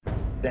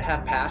To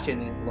have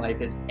passion in life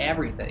is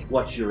everything.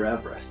 What's your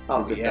Everest? Oh,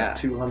 is it yeah.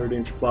 that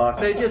 200-inch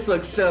buck? They just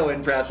look so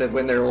impressive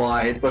when they're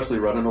wide. Especially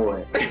running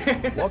away.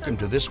 Welcome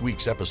to this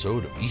week's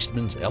episode of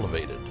Eastman's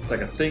Elevated. It's like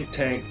a think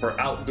tank for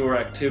outdoor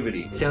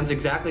activity. Sounds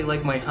exactly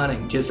like my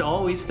hunting. Just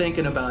always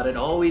thinking about it,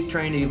 always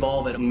trying to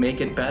evolve it and make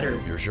it better.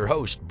 Here's your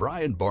host,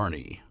 Brian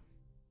Barney.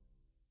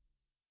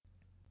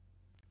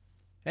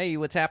 Hey,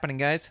 what's happening,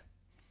 guys?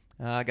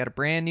 I got a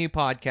brand new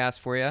podcast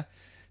for you.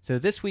 So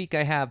this week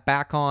I have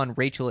back on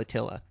Rachel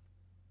Attila.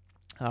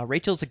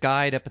 Rachel's a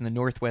guide up in the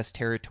Northwest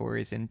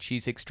Territories, and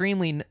she's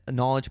extremely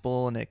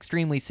knowledgeable and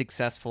extremely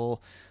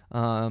successful.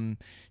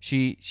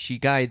 She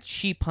guides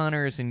sheep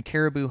hunters and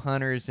caribou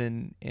hunters,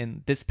 and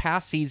this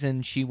past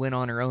season she went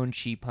on her own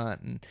sheep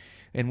hunt,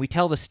 and we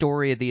tell the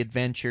story of the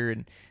adventure,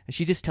 and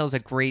she just tells a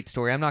great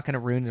story. I'm not going to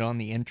ruin it on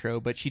the intro,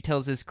 but she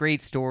tells this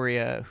great story,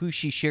 who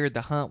she shared the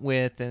hunt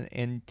with,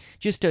 and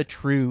just a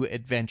true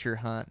adventure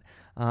hunt.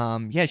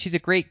 Yeah, she's a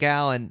great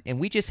gal, and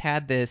we just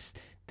had this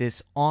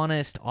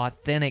honest,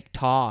 authentic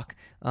talk.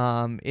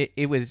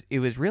 It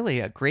was really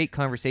a great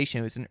conversation.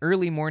 It was an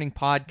early morning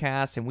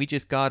podcast, and we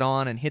just got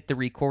on and hit the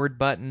record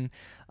button.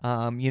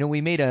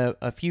 We made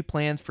a few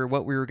plans for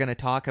what we were going to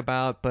talk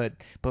about, but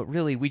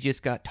really we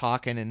just got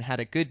talking and had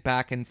a good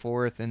back and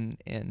forth,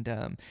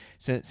 and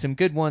so, some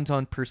good ones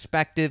on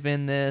perspective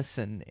in this,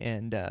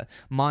 and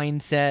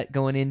mindset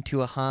going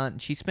into a hunt.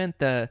 And she spent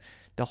the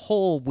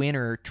whole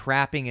winter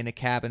trapping in a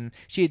cabin.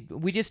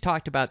 We just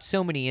talked about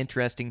so many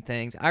interesting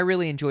things. I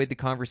really enjoyed the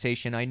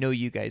conversation. I know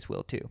you guys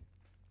will too.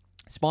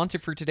 Sponsor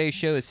for today's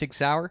show is Sig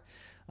Sauer.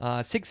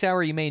 Sig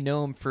Sauer, you may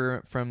know them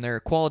from their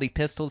quality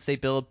pistols they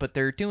build, but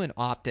they're doing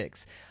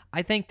optics.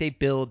 I think they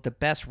build the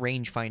best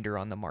rangefinder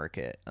on the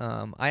market.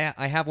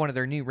 I have one of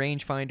their new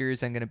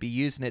rangefinders. I'm going to be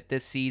using it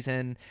this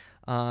season.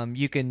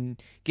 You can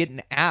get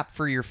an app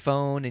for your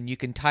phone, and you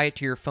can tie it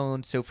to your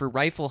phone. So for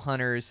rifle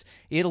hunters,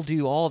 it'll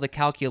do all the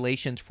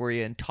calculations for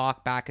you and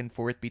talk back and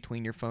forth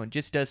between your phone.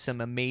 Just does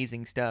some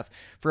amazing stuff.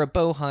 For a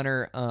bow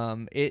hunter,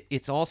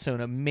 it's also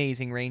an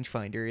amazing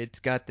rangefinder. It's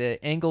got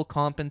the angle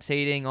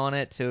compensating on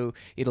it, so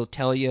it'll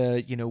tell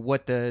you,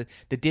 what the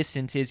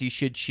distance is you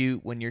should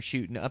shoot when you're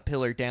shooting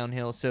uphill or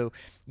downhill. So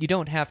you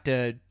don't have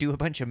to do a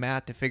bunch of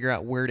math to figure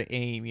out where to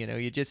aim.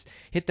 You just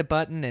hit the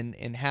button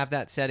and have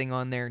that setting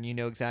on there, and you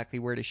know exactly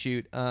where to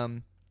shoot.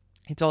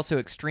 It's also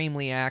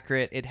extremely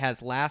accurate. It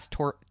has last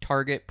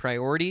target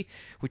priority,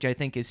 which I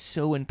think is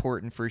so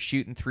important for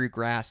shooting through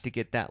grass to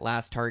get that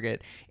last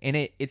target. And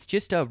it's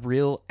just a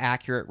real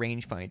accurate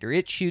rangefinder.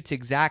 It shoots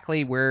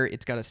exactly where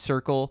it's got a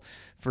circle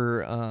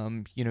for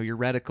your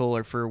reticle,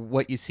 or for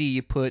what you see.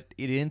 You put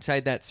it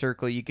inside that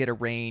circle, you get a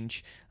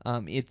range.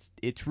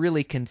 It's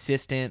really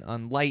consistent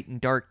on light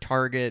and dark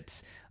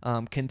targets.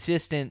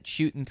 Consistent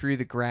shooting through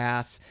the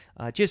grass.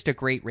 Just a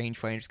great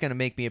rangefinder. It's going to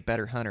make me a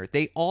better hunter.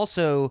 They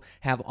also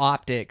have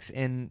optics,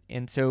 and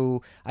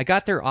so I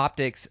got their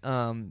optics.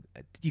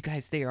 You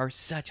guys, they are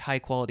such high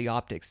quality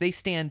optics. They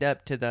stand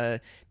up to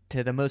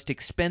the most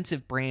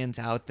expensive brands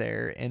out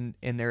there, and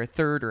they're a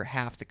third or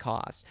half the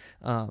cost.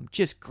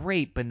 Just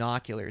great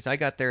binoculars. I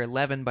got their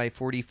 11 by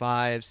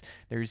 45s,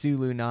 their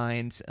Zulu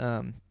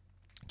 9s.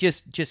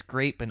 Just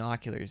great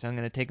binoculars. I'm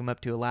going to take them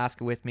up to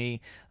Alaska with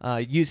me,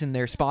 using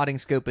their spotting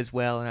scope as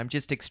well, and I'm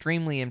just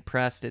extremely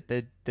impressed at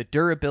the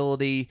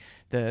durability,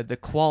 the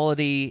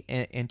quality,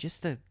 and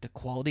just the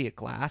quality of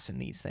glass in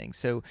these things.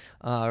 So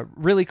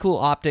really cool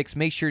optics.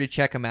 Make sure to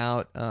check them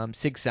out.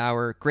 Sig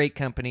Sauer, great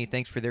company.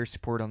 Thanks for their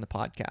support on the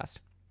podcast.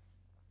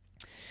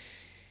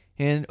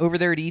 And over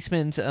there at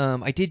Eastman's,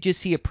 I did just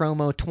see a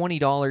promo,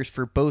 $20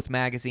 for both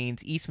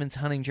magazines, Eastman's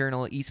Hunting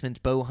Journal, Eastman's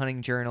Bow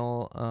Hunting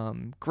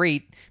Journal.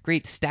 Great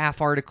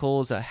staff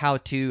articles, how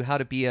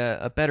to be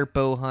a better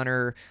bow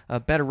hunter, a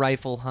better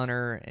rifle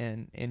hunter,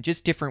 and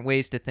just different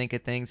ways to think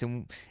of things,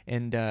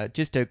 and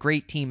just a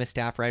great team of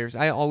staff writers.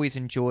 I always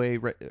enjoy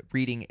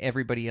reading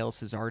everybody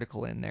else's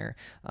article in there.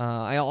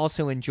 I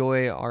also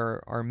enjoy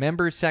our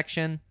members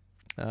section.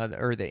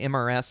 Or the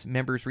MRS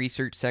members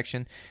research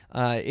section.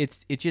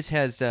 It just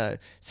has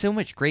so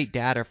much great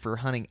data for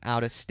hunting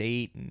out of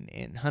state,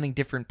 and hunting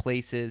different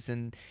places,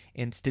 and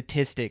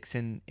statistics,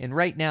 and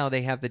right now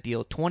they have the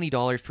deal,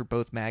 $20 for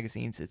both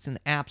magazines. It's an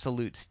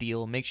absolute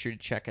steal. Make sure to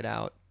check it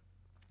out.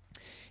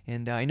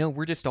 And I know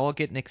we're just all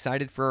getting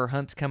excited for our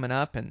hunts coming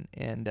up, and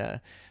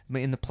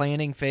in the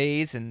planning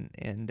phase,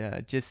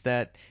 and just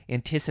that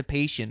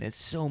anticipation is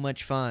so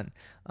much fun.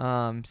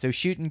 So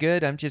shooting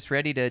good, I'm just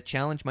ready to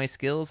challenge my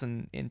skills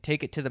and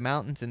take it to the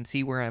mountains and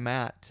see where I'm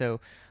at. So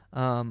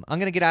I'm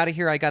going to get out of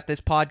here. I got this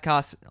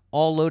podcast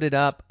all loaded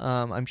up.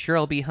 I'm sure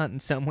I'll be hunting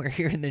somewhere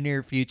here in the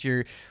near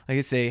future. Like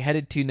I say,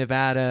 headed to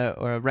Nevada,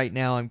 or right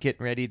now I'm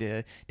getting ready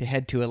to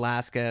head to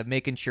Alaska,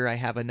 making sure I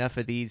have enough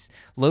of these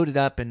loaded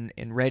up and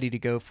ready to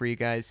go for you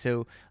guys.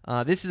 So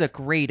this is a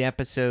great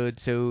episode.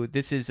 So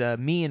this is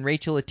me and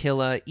Rachel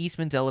Attila,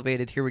 Eastman's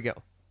Elevated. Here we go.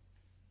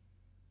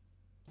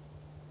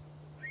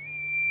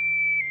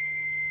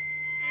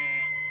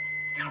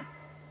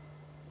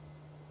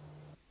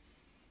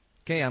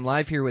 Okay, I'm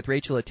live here with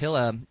Rachel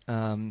Attila.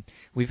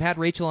 We've had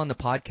Rachel on the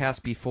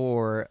podcast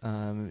before.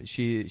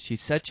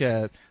 She's such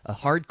a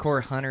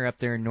hardcore hunter up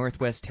there in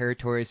Northwest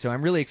Territories, so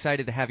I'm really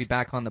excited to have you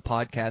back on the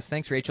podcast.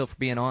 Thanks, Rachel, for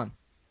being on.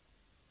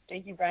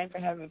 Thank you, Brian, for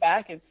having me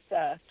back. It's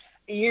a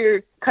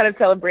year kind of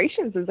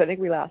celebration since I think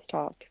we last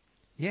talked.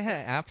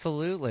 Yeah,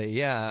 absolutely.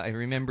 Yeah, I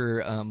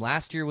remember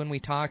last year when we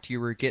talked, you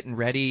were getting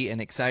ready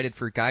and excited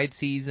for guide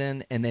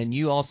season, and then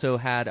you also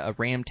had a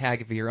ram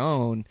tag of your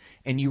own,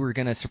 and you were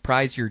going to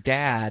surprise your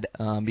dad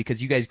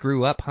because you guys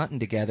grew up hunting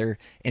together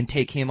and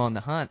take him on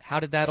the hunt. How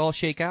did that all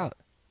shake out?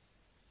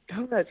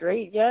 Oh, that's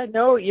right. Yeah,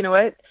 no, you know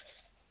what?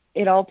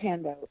 It all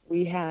panned out.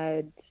 We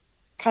had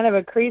kind of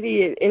a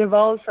crazy, it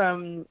evolved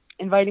from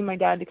inviting my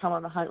dad to come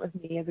on the hunt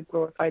with me as a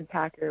glorified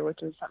packer, which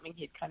was something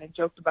he'd kind of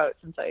joked about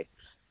since I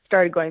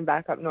started going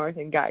back up north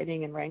and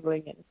guiding and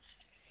wrangling, and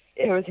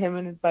it was him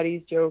and his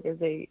buddies joke as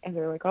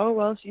they're like, oh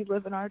well, she's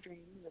living our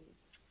dreams. And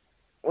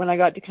when I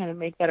got to kind of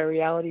make that a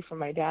reality for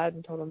my dad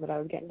and told him that I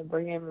was getting to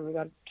bring him and we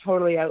got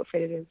totally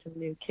outfitted in some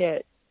new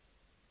kit,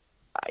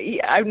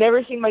 I've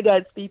never seen my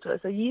dad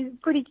speechless. So he's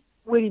a pretty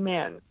witty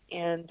man,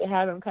 and to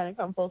have him kind of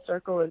come full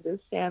circle and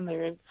just stand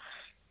there, and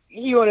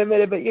he won't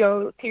admit it, but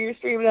tears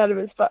streaming out of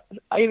his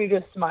I'm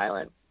just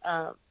smiling.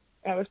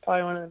 That was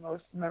probably one of the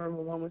most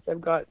memorable moments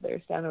I've got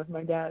there, standing with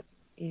my dad.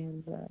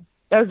 And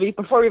that was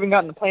before we even got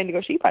on the plane to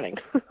go sheep hunting.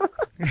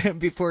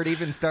 Before it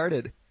even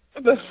started.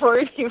 Before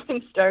it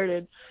even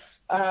started.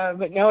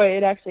 But no,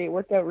 it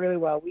worked out really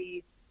well.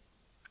 We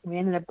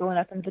ended up going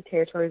up into the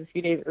territories a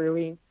few days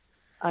early.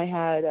 I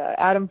had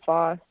Adam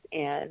Foss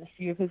and a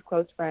few of his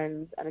close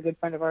friends and a good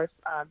friend of ours,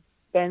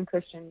 Ben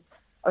Christian.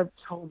 Cut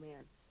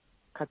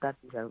that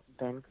piece out.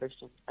 Ben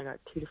Christian. I got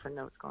two different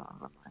notes going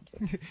on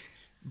mine too.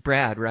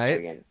 Brad,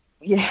 right?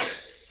 Yeah.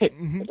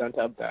 Don't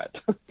tell Brad.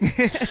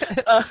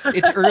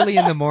 It's early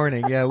in the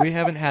morning. Yeah, we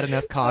haven't had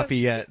enough coffee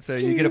yet, so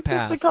you get a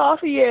pass. Put the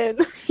coffee in.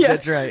 Yeah.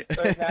 That's right.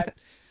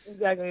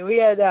 Exactly. We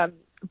had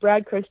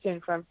Brad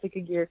Christian from Sitka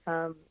Gear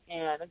come,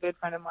 and a good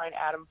friend of mine,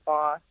 Adam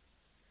Foss,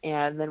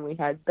 and then we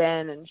had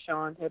Ben and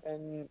Sean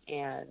Tippin,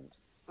 and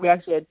we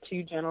actually had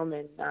two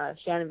gentlemen,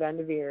 Shannon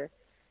Vandeveer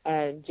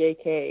and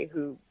JK,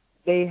 who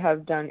they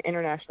have done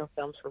international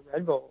films for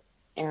Red Bull,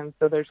 and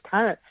so there's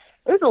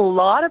a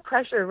lot of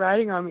pressure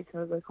riding on me, because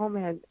I was like, oh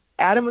man,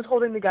 Adam was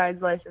holding the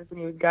guide's license and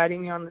he was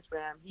guiding me on this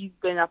ram. He's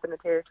been up in the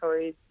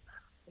territories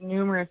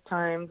numerous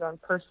times on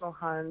personal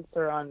hunts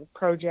or on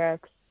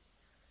projects.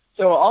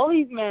 So all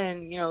these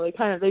men,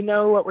 they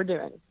know what we're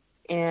doing.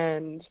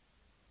 And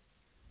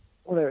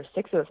well, there were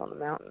 6 of us on the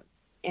mountain,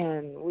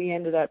 and we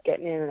ended up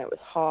getting in, and it was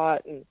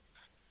hot. And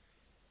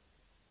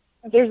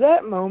there's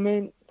that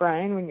moment,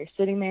 Brian, when you're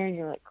sitting there and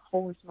you're like,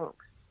 holy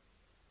smokes,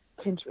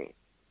 pinch me.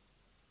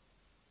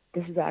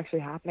 This is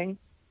actually happening.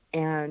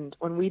 And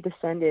when we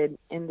descended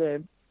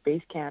into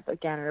base camp at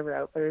Gannon River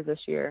Outfitters this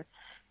year,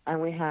 and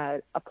we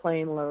had a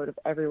plane load of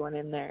everyone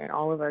in there and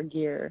all of our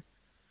gear,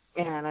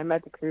 and I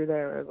met the crew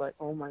there, I was like,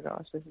 oh my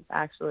gosh, this is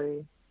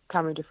actually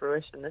coming to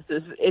fruition.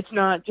 It's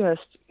not just,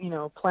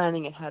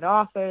 planning at head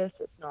office.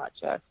 It's not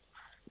just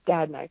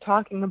Dad and I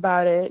talking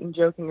about it and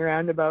joking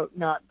around about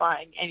not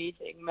buying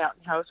anything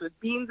Mountain House with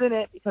beans in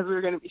it because we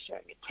were going to be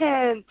sharing a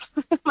tent.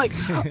 Like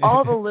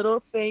all the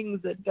little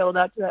things that build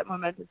up to that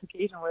momentous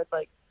occasion where it's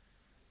like,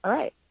 all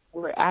right,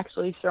 we're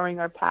actually throwing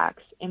our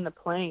packs in the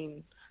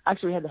plane.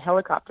 Actually, we had the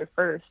helicopter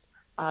first.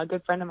 A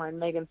good friend of mine,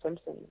 Megan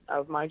Simpson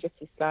of My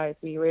Gypsy Skies,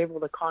 we were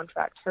able to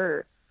contract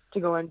her to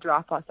go and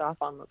drop us off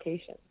on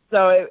location.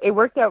 So it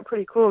worked out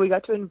pretty cool. We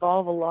got to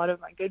involve a lot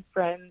of my good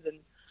friends and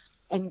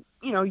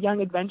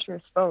young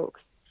adventurous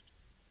folks.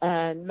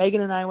 And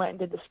Megan and I went and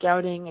did the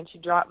scouting, and she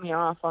dropped me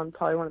off on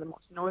probably one of the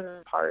most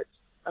northern parts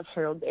of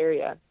Harold's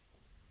area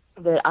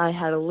that I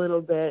had a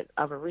little bit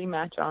of a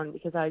rematch on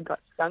because I got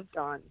skunked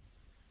on.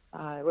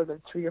 It would have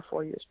been 3 or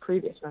 4 years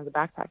previous when I was a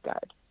backpack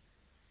guide.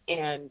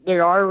 And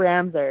there are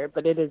rams there,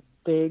 but it is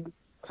big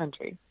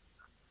country.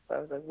 So I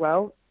was like,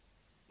 well,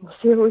 we'll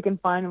see what we can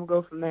find and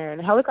we'll go from there.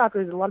 And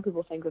helicopters, a lot of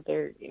people think that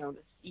they're,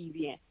 this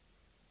easy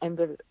and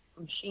the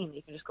machine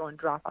you can just go and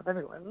drop off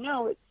everywhere.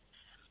 No, it's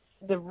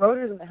the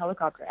rotors in the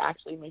helicopter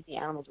actually make the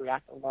animals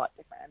react a lot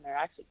different, and they're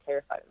actually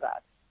terrified of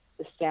that,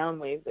 the sound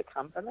waves that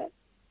come from it.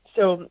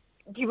 So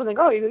people think,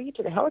 oh, you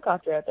took a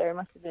helicopter out there, it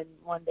must have been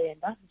one day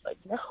and done. It's like,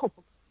 no,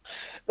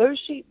 those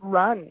sheep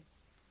run,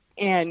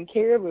 and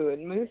caribou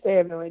and moose, they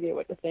have no idea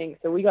what to think.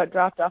 So we got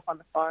dropped off on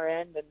the far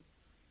end, and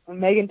when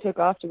Megan took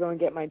off to go and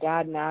get my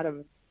dad and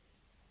Adam,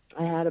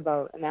 I had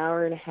about an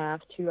hour and a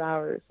half, 2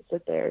 hours to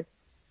sit there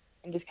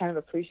and just kind of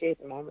appreciate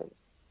the moment.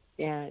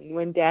 And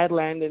when Dad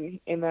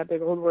landed in that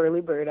big old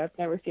whirlybird, I've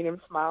never seen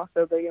him smile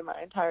so big in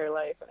my entire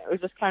life. And it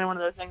was just kind of one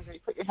of those things where you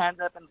put your hands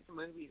up in the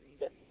movies and you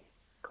just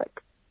click,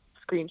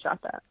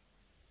 screenshot that.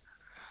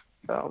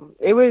 So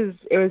it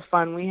was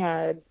fun. We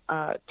had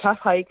tough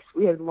hikes.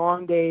 We had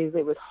long days.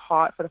 It was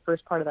hot for the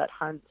first part of that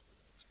hunt.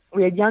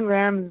 We had young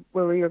rams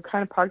where we were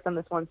kind of parked on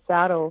this one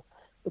saddle.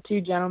 The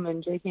two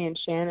gentlemen, JK and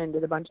Shannon,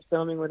 did a bunch of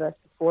filming with us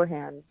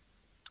beforehand,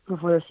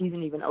 before the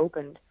season even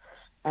opened.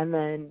 And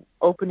then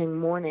opening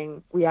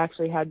morning, we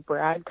actually had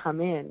Brad come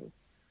in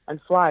and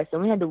fly. So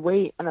we had to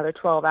wait another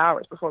 12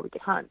 hours before we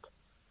could hunt.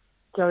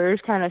 So we were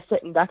just kind of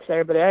sitting ducks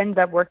there, but it ended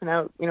up working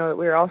out, you know, that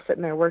we were all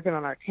sitting there working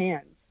on our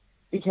cans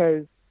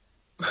because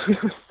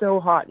it was so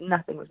hot,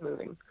 nothing was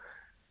moving.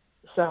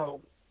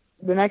 So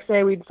the next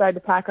day we decided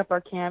to pack up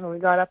our camp, and we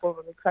got up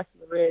over the crest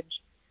of the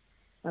ridge.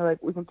 And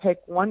like, we can pick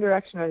one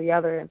direction or the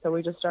other, and so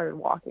we just started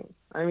walking.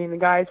 I mean, the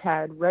guys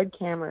had red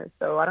cameras,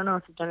 so I don't know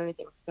if you've done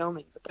anything with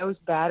filming, but those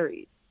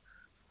batteries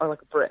are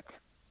like a brick.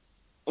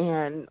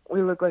 And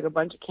we look like a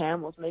bunch of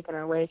camels making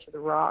our way through the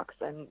rocks,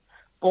 and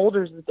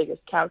boulders as big as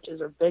couches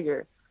or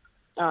bigger.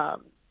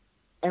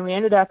 And we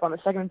ended up on the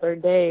second and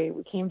third day,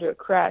 we came to a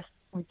crest.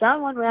 We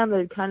found one ram that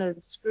had kind of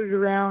screwed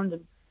around,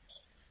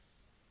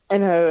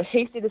 and a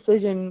hasty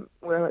decision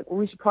where like,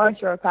 we should probably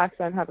throw our packs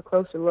on and have a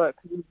closer look.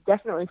 He was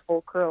definitely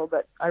full curl,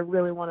 but I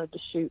really wanted to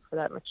shoot for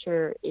that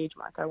mature age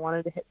mark. I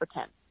wanted to hit for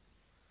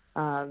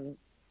 10.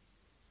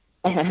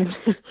 And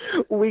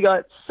we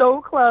got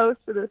so close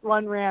to this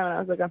one ram, and I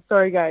was like, I'm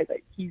sorry guys,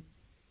 like, he's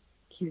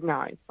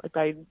 9.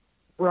 Like,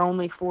 we're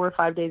only 4 or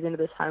 5 days into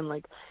this hunt.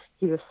 Like,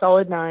 he's a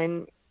solid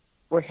 9.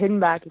 We're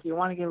hidden back. If you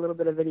want to get a little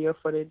bit of video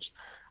footage,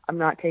 I'm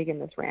not taking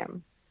this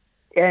ram.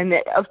 And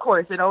of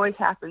course, it always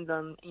happens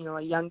on, you know,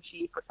 a young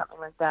sheep or something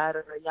like that,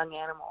 or a young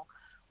animal,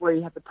 where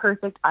you have the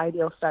perfect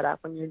ideal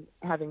setup when you're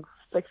having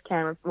 6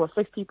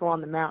 people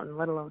on the mountain,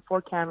 let alone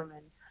 4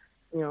 cameramen,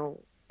 you know,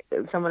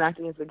 someone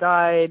acting as the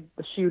guide,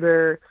 the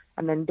shooter,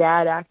 and then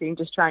dad acting,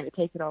 just trying to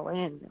take it all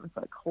in. It was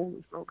like,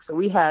 holy smoke. So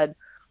we had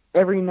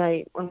every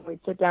night when we'd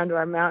sit down to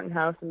our mountain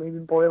house and we'd be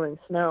boiling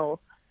snow,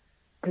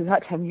 because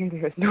that time of year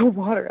there was no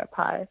water up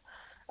high.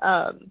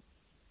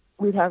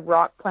 We'd have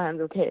rock plans.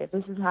 Okay, if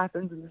this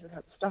happens, and this is how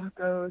the stock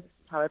goes, this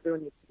is how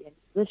everyone needs to be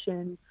in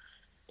position.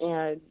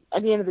 And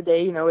at the end of the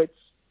day, you know,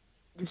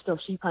 you're still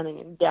sheep hunting,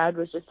 and dad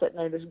was just sitting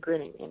there just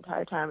grinning the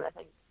entire time. And I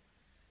think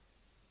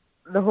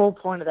the whole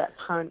point of that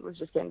hunt was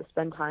just getting to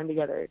spend time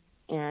together.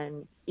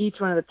 And each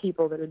one of the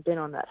people that had been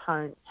on that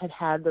hunt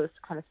had those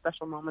kind of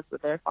special moments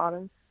with their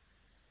fathers,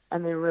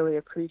 and they really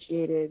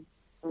appreciated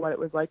what it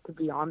was like to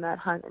be on that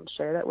hunt and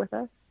share that with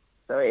us.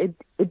 So it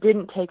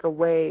didn't take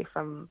away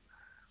from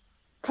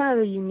kind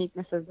of the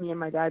uniqueness of me and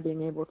my dad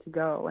being able to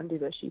go and do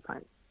the sheep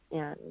hunt.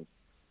 And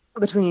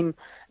between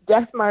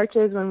death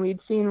marches when we'd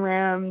seen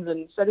rams,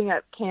 and setting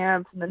up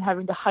camps, and then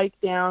having to hike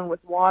down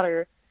with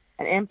water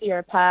and empty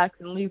our packs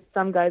and leave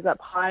some guys up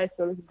high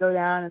so we could go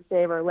down and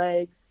save our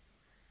legs,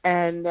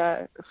 and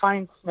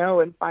find snow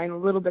and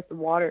find little bits of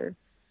water,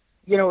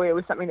 you know, it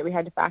was something that we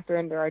had to factor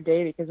into our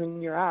day, because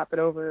when you're up at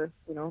over,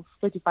 you know,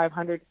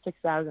 5,500 to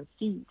 6,000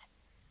 feet,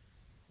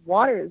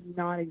 water is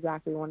not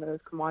exactly one of those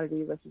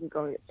commodities like you can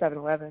go to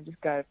 7-Eleven and just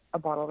get a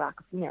bottle of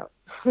Aquafina.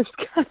 It's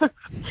kind of,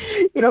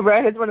 you know,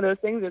 Brian, it's one of those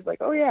things that's like,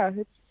 oh yeah,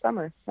 it's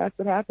summer. That's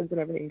what happens when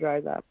everything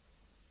dries up.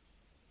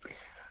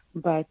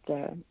 But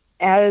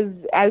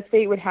as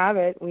fate would have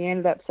it, we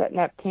ended up setting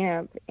up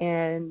camp,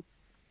 and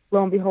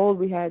lo and behold,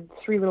 we had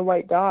 3 little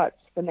white dots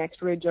the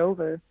next ridge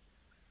over,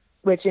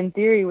 which in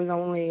theory was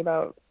only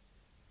about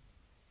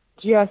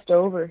just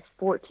over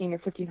 1,400 or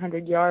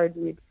 1,500 yards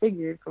we had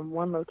figured from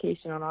one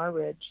location on our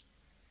ridge.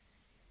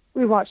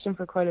 We watched them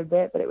for quite a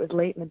bit, but it was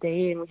late in the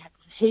day, and we had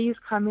this haze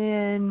come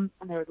in,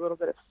 and there was a little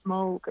bit of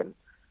smoke, and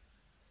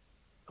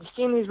we've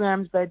seen these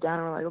rams bed down,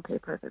 and we're like, okay,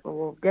 perfect. Well,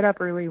 we'll get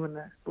up early when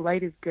the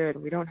light is good,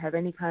 and we don't have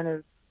any kind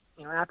of,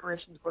 you know,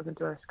 apparitions working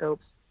through our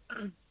scopes.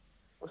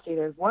 We'll see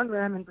there's one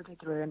ram in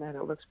particular, and then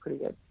it looks pretty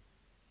good.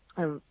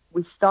 And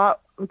we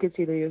stopped. We could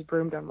see that he was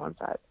broomed on one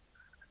side.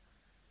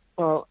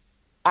 Well,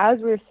 as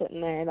we were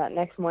sitting there that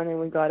next morning,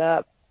 we got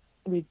up.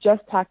 We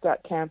just packed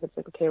up camp. It's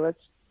like, okay, let's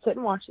sit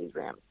and watch these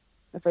rams.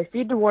 If they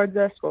feed towards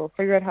us, we'll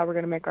figure out how we're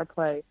going to make our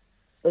play.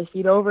 If they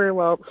feed over,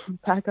 well,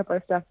 pack up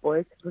our stuff,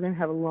 boys, because we're going to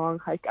have a long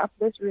hike up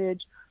this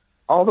ridge,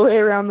 all the way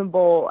around the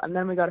bowl, and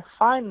then we got to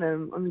find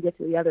them when we get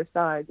to the other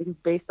side, because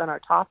based on our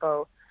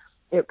topo,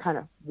 it kind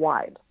of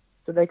wide,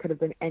 so they could have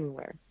been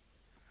anywhere.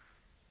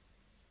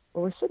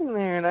 Well, we're sitting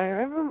there, and I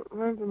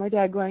remember my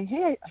dad going,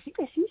 hey, I think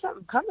I see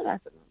something coming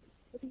at them.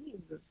 What do you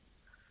mean?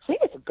 I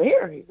think it's a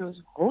bear. He goes,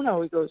 oh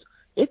no. He goes,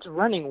 it's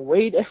running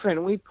way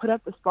different. We put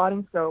up the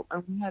spotting scope,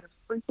 and we had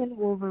a freaking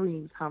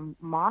wolverine come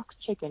mock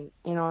chicken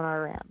in on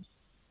our rams.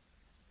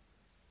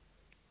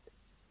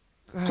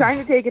 Trying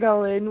to take it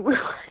all in.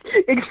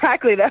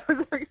 Exactly, that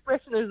was our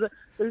expression.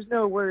 There's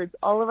no words.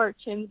 All of our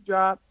chins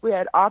dropped. We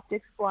had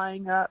optics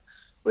flying up.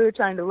 We were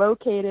trying to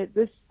locate it.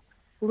 This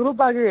little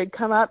bugger had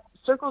come up,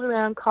 circled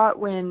around, caught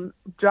wind,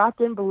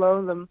 dropped in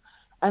below them,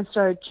 and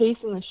started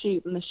chasing the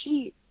sheep. And the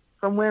sheep,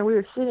 from where we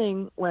were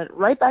sitting, went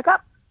right back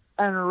up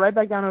and right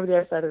back down over the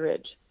other side of the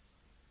ridge.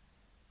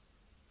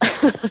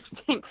 I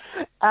think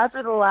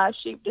after the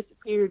last sheep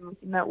disappeared and we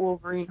seen that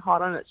wolverine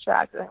hot on its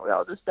tracks, I think we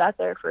all just sat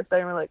there for a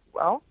second. We're like,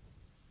 well,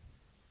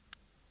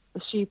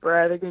 the sheep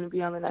are either going to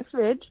be on the next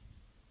ridge,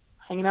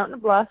 hanging out in the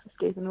bluff,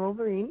 escaping the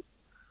wolverine,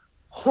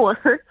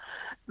 or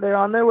they're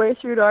on their way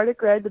through to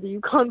Arctic Red to the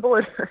Yukon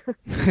border.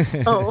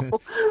 So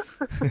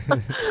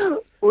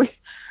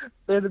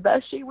they're the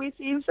best sheep we've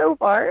seen so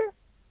far.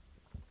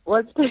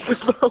 Let's take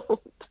a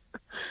vote.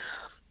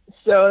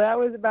 So that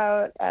was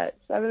about at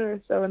 7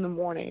 or so in the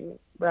morning,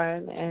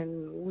 Brian,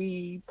 and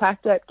we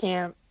packed up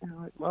camp. And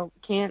I'm like, well,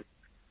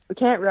 we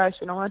can't rush.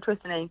 We don't want to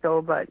twist an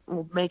ankle, but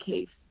we'll make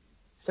haste.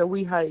 So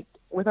we hiked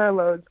with our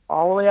loads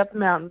all the way up the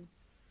mountain,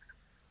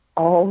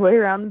 all the way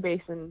around the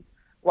basin.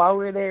 While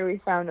we were there,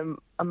 we found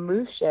a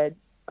moose shed,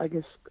 like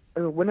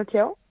a winter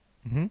kill,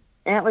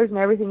 antlers and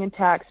everything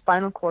intact,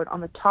 spinal cord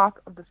on the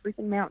top of the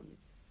freaking mountain,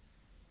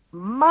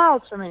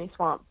 miles from any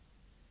swamp.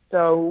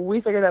 So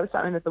we figured that was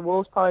something that the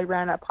wolves probably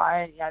ran up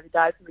high and either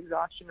died from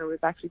exhaustion or was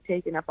actually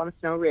taken up on a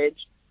snow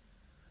ridge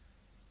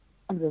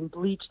and then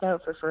bleached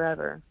out for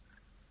forever.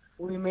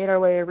 We made our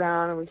way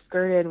around and we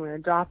skirted and we were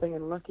dropping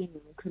and looking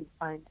and we couldn't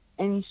find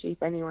any sheep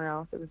anywhere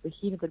else. It was the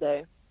heat of the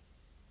day.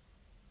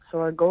 So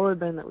our goal had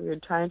been that we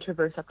would try and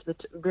traverse up to the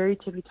very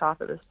tippy top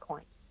of this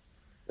point.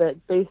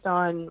 But based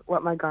on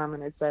what my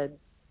Garmin had said,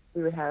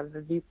 we would have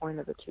the viewpoint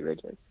of the two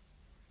ridges.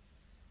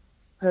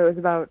 So it was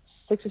about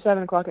 6 or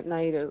 7 o'clock at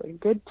night, a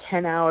good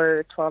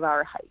 10-hour,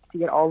 12-hour hike to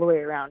get all the way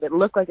around. It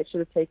looked like it should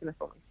have taken us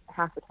only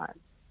half the time.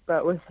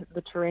 But with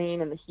the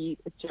terrain and the heat,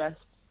 it just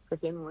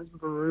freaking was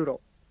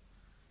brutal.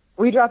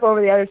 We drop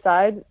over the other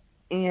side,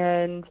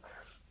 and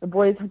the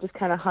boys had just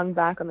kind of hung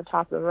back on the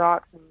top of the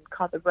rocks and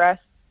caught their breath.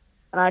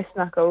 And I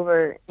snuck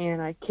over,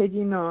 and I kid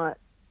you not,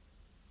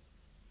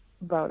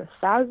 about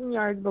 1,000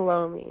 yards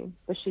below me,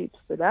 the sheep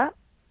stood up,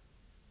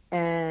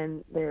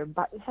 and they're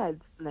butting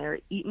heads, and they're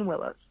eating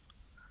willows.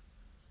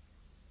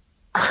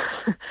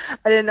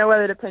 I didn't know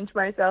whether to pinch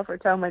myself or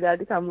tell my dad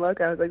to come look.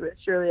 I was like,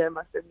 surely I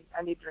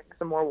need to drink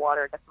some more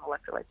water, get some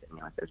electrolytes in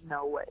me. Like, there's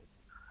no way.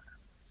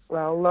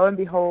 Well, lo and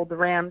behold, the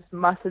rams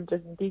must have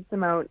just deked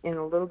them out in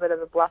a little bit of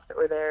the bluff that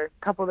were there.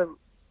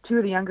 Two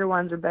of the younger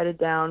ones were bedded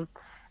down,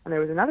 and there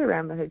was another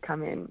ram that had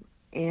come in.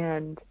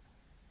 And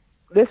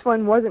this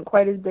one wasn't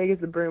quite as big as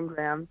the broomed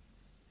ram,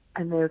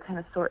 and they were kind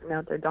of sorting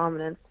out their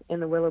dominance in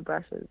the willow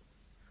brushes.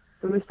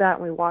 So we sat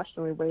and we watched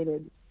and we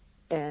waited,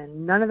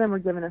 and none of them were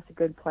giving us a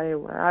good play.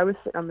 Where I was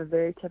sitting on the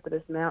very tip of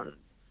this mountain,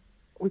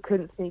 we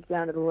couldn't sneak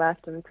down to the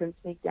left and we couldn't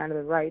sneak down to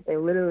the right.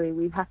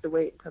 We'd have to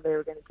wait until they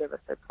were going to give us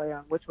their play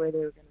on which way they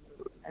were going to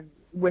move. And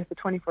with the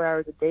 24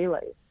 hours of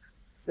daylight,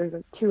 there's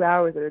like 2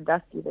 hours that are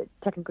dusky that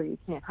technically you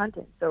can't hunt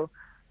in. So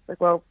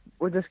like, well,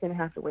 we're just going to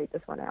have to wait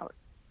this one out.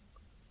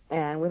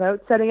 And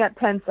without setting up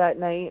tents that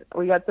night,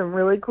 we got some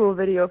really cool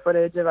video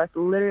footage of us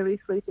literally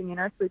sleeping in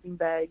our sleeping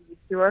bags. We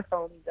threw our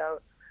phones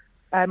out.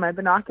 I had my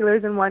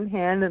binoculars in one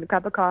hand and a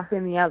cup of coffee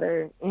in the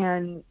other,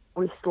 and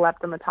we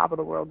slept on the top of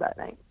the world that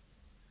night.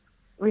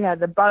 We had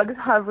the bugs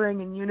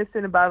hovering in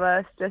unison above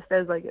us just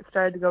as like it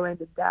started to go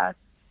into dusk.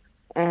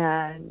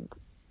 And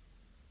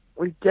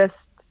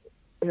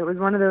it was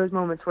one of those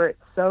moments where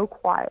it's so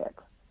quiet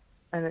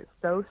and it's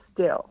so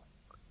still.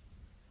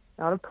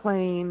 Not a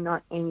plane,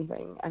 not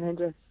anything. And it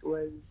just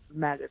was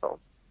magical.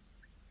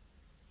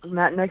 And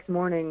that next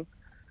morning,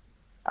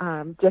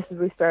 just as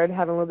we started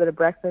having a little bit of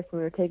breakfast and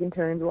we were taking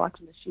turns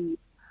watching the sheep,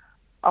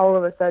 all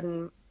of a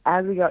sudden,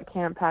 as we got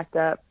camp packed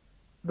up,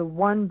 the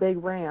one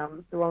big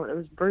ram, the one that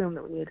was broomed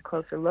that we needed a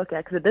closer look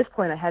at, because at this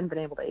point I hadn't been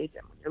able to age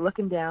him. When you're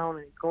looking down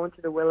and he's going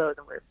through the willows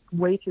and we're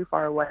way too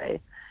far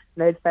away,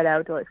 and they'd fed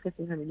out to like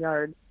 1,500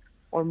 yards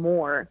or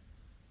more,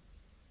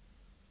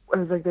 I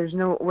was like,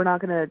 we're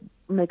not going to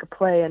make a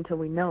play until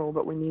we know,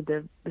 but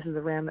this is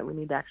a ram that we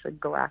need to actually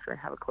go after and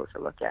have a closer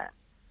look at.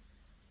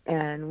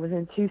 And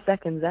within 2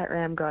 seconds, that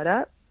ram got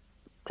up,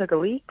 took a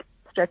leak,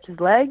 stretched his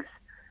legs,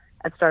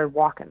 and started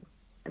walking.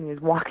 And he was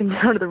walking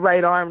down to the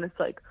right arm, and it's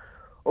like,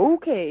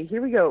 okay,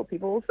 here we go,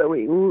 people. So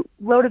we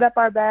loaded up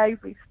our bags,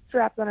 we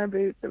strapped on our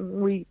boots,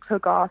 and we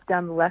took off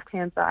down the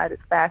left-hand side as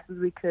fast as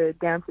we could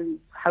down to these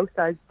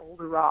house-sized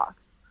boulder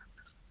rocks.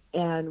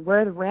 And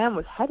where the ram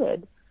was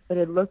headed, it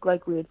had looked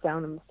like we had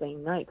found him the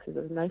same night, because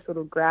there was a nice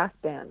little grass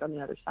band on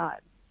the other side.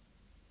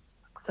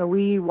 So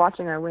we,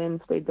 watching our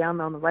wind, stayed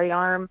down on the right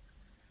arm,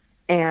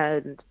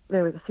 and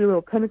there was a few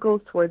little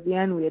pinnacles towards the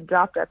end. We had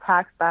dropped our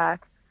packs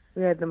back.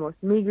 We had the most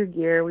meager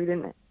gear. We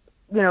didn't,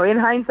 in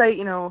hindsight,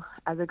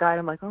 as a guide,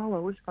 I'm like, oh,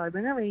 well, we should probably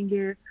bring our rain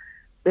gear.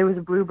 It was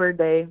a bluebird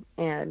day,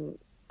 and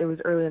it was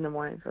early in the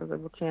morning, so I was like,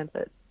 we'll chance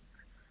it.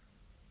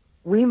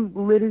 We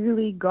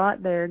literally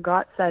got there,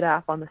 got set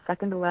up on the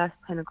second to last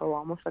pinnacle,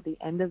 almost at the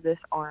end of this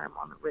arm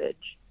on the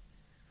ridge.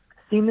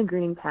 Seen the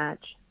green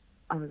patch.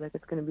 I was like,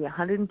 it's going to be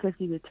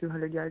 150 to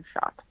 200 yard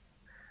shot.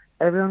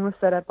 Everyone was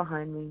set up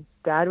behind me.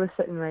 Dad was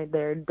sitting right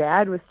there.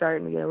 Dad was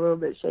starting to get a little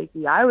bit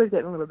shaky. I was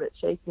getting a little bit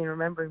shaky and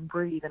remembering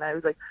breathe. And I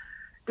was like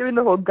doing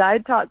the whole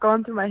guide talk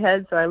going through my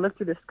head. So I looked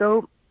through the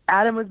scope.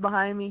 Adam was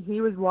behind me.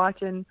 He was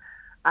watching.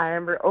 I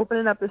remember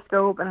opening up the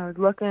scope and I was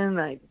looking.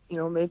 I,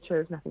 made sure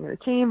there's nothing in the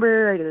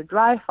chamber. I did a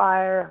dry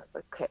fire. I was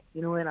like, okay,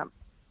 what? I'm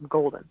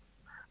golden.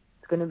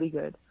 It's going to be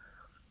good.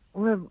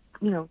 We're,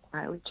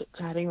 quietly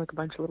chit-chatting like a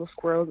bunch of little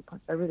squirrels, a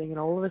bunch of everything. And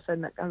all of a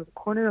sudden, out of the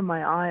corner of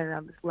my eye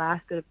around this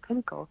last bit of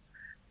pinnacle,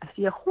 I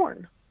see a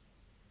horn.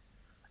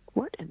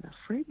 What in the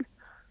frig?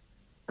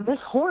 And this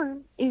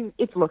horn,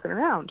 it's looking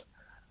around.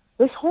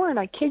 This horn,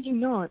 I kid you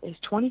not, is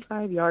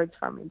 25 yards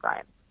from me,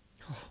 Brian.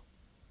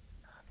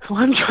 So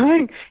I'm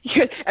trying.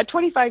 At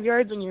 25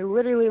 yards, when you're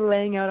literally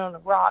laying out on a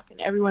rock and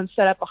everyone's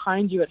set up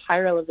behind you at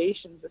higher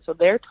elevations, so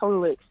they're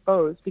totally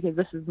exposed because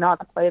this is not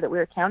the play that we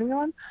were counting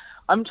on.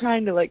 I'm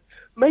trying to like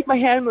make my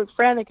hand look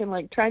frantic and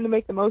like trying to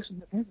make the motion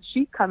that there's a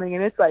sheep coming,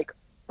 and it's like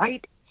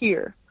right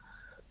here.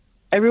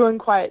 Everyone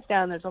quiets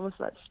down. There's almost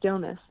that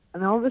stillness,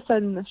 and all of a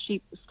sudden the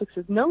sheep sticks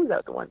his nose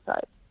out to one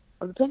side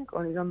of the pinnacle,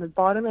 and he's on the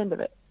bottom end of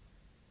it.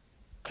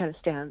 Kind of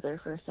stands there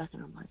for a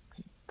second. I'm like,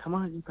 okay, come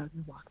on, you guys,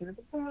 walk into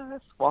the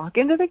grass. Walk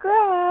into the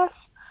grass.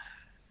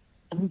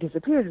 And he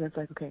disappears, and it's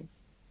like, okay,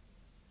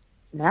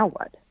 now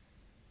what?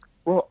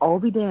 Well, I'll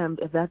be damned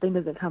if that thing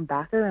doesn't come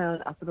back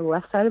around up to the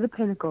left side of the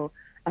pinnacle,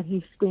 and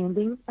he's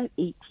standing at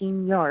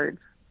 18 yards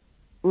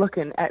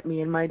looking at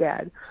me and my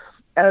dad.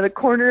 Out of the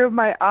corner of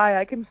my eye,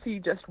 I can see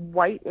just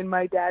white in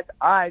my dad's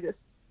eye,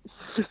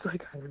 just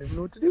like, I don't even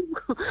know what to do.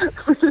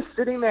 We're just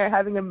sitting there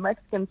having a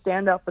Mexican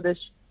standoff with this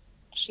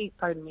sheep,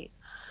 pardon me.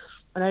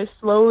 And I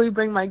slowly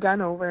bring my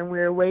gun over, and we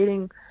were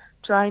waiting,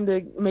 trying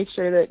to make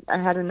sure that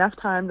I had enough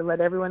time to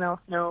let everyone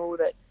else know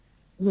that,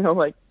 you know,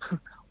 like,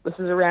 this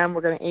is a ram,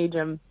 we're going to age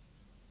him.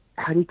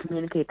 How do you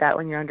communicate that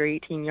when you're under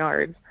 18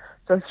 yards?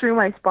 So through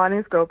my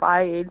spotting scope,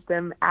 I aged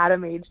him,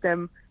 Adam aged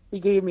him. He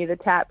gave me the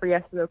tap for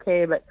yes is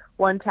okay, but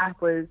one tap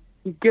was,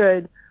 he's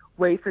good,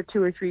 wait for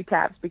 2 or 3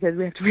 taps because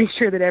we have to make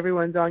sure that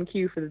everyone's on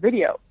cue for the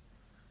video.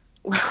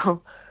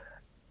 Well,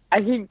 I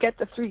didn't get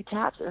the 3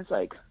 taps, and it's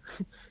like,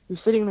 you're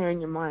sitting there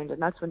in your mind,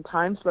 and that's when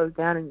time slows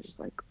down, and you're just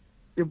like,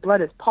 your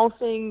blood is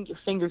pulsing, your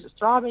fingers are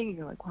throbbing, and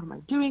you're like, what am I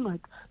doing?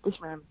 Like, this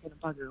ram is going to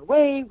bugger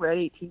away, we're at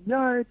 18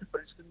 yards,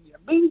 but it's going to be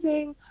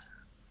amazing.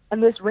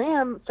 And this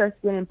ram starts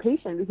to get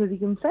impatient because he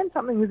can sense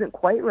something isn't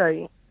quite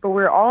right, but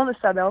we're all in the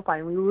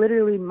subalpine. We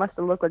literally must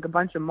have looked like a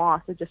bunch of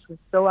moss. It just was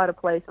so out of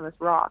place on this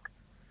rock.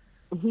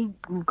 And he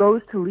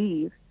goes to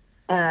leave,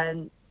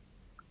 and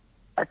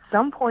at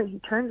some point he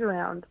turns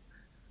around,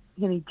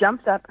 and he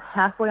jumps up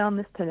halfway on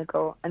this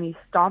pinnacle, and he's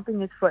stomping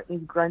his foot, and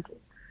he's grunting.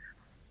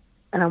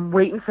 And I'm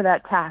waiting for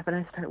that tap, and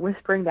I start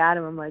whispering to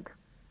Adam. I'm like,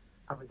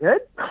 are we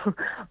good?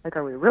 Like,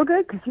 are we real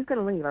good? Because he's going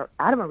to leave.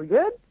 Adam, are we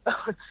good?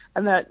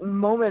 And that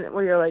moment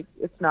where you're like,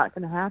 it's not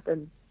going to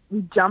happen.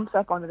 He jumps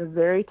up onto the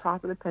very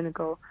top of the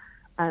pinnacle,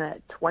 and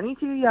at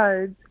 22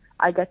 yards,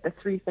 I get the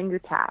 3-finger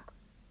tap.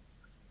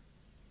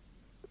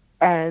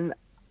 And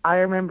I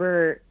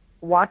remember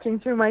watching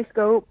through my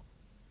scope,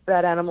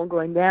 that animal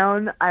going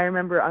down. I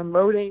remember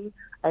unloading.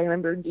 I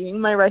remember being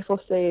my rifle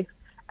safe,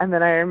 and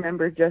then I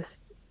remember just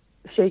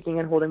shaking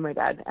and holding my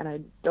dad.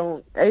 And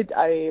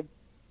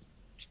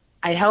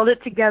I held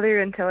it together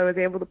until I was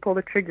able to pull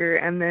the trigger,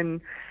 and then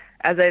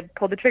as I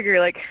pulled the trigger,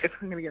 like,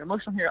 I'm gonna get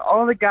emotional here.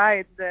 All the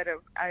guides that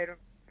I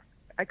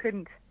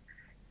couldn't.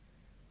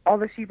 All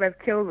the sheep I've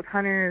killed with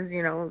hunters,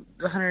 you know,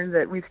 the hunters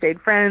that we've stayed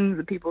friends,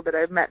 the people that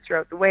I've met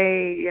throughout the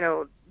way, you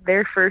know,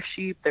 their first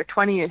sheep, their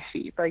 20th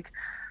sheep, like.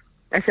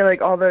 I feel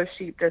like all those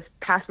sheep just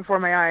passed before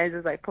my eyes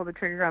as I pulled the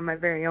trigger on my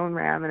very own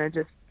ram, and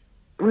it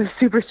was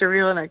super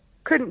surreal, and I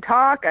couldn't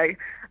talk, I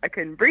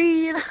couldn't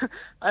breathe,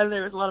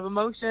 there was a lot of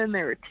emotion,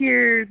 there were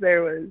tears,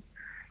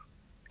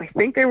 I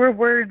think there were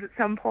words at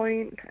some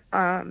point,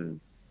 yeah,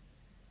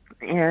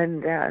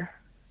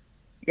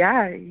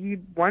 he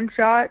one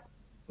shot,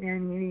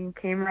 and he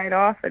came right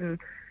off, and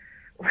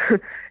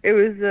it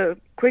was the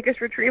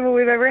quickest retrieval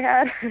we've ever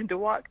had, to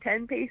walk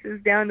 10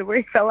 paces down to where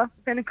he fell off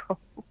the pinnacle.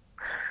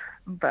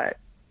 But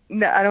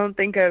no, I don't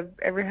think I've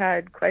ever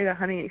had quite a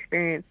hunting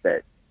experience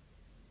that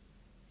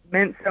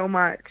meant so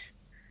much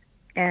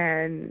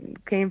and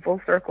came full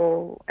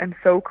circle and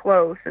so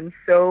close and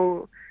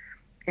so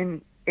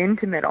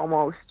intimate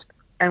almost,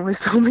 and with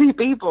so many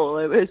people.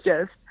 It was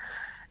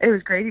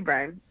crazy,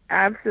 Brian.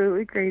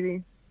 Absolutely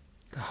crazy.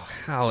 Oh,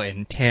 how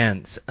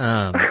intense.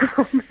 Boy,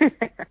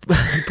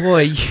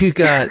 you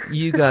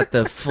got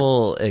the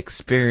full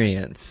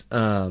experience.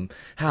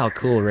 How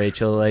cool,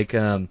 Rachel. Like,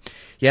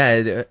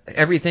 yeah,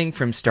 everything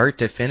from start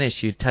to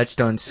finish, you touched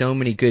on so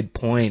many good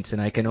points,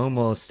 and I can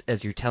almost,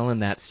 as you're telling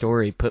that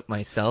story, put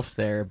myself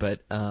there.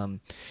 But,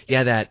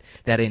 yeah, that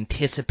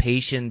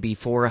anticipation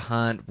before a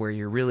hunt where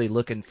you're really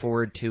looking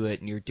forward to it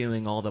and you're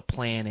doing all the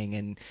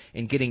planning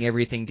and getting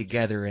everything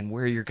together and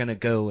where you're going to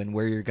go and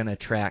where you're going to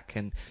track.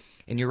 And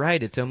you're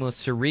right, it's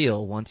almost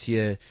surreal once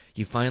you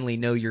finally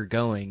know you're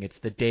going. It's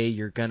the day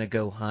you're going to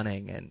go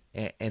hunting,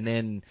 and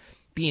then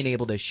being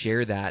able to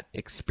share that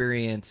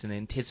experience and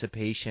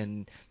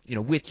anticipation, you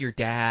know, with your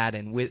dad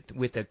and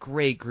with a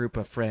great group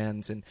of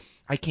friends. And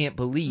I can't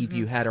believe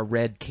you had a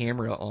red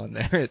camera on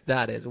there.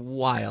 That is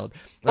wild.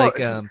 Like,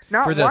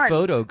 for the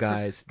photo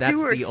guys,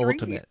 that's the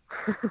ultimate.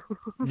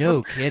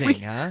 No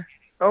kidding, huh?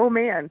 Oh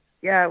man,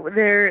 yeah,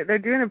 they're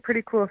doing a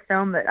pretty cool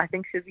film that I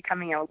think should be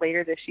coming out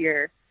later this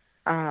year.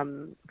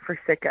 For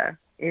Sitka.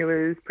 It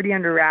was pretty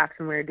under wraps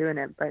when we were doing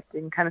it, but they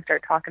can kind of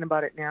start talking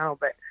about it now.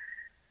 But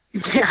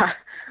yeah,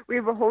 we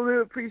have a whole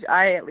new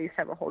I at least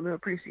have a whole new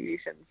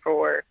appreciation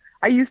for.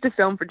 I used to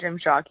film for Jim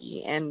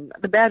Shockey, and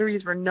the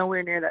batteries were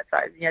nowhere near that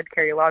size. He had to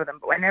carry a lot of them,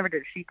 but I never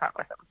did a sheep hunt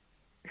with him.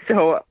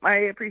 So my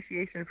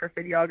appreciation for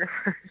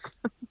videographers,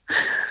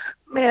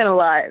 man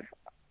alive,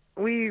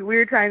 we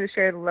were trying to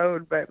share the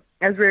load, but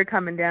as we were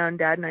coming down,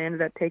 Dad and I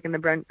ended up taking the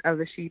brunt of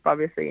the sheep,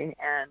 obviously,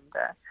 and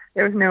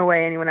there was no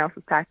way anyone else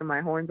was packing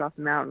my horns off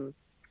the mountain.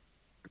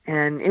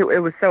 And it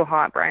was so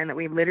hot, Brian, that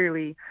we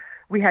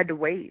had to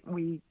wait.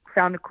 We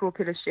found a cool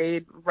bit of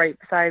shade right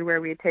beside where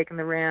we had taken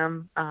the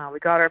ram. We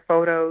got our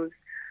photos.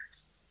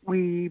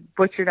 We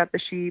butchered up the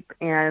sheep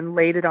and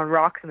laid it on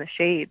rocks in the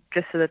shade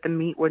just so that the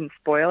meat wouldn't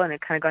spoil, and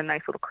it kind of got a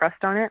nice little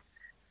crust on it.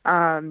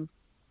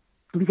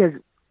 Because,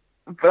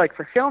 like,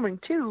 for filming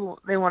too,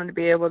 they wanted to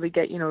be able to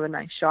get, the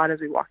nice shot as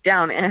we walked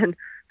down, and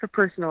for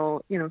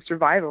personal,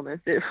 survivalness.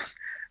 It was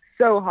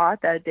so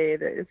hot that day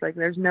that it's like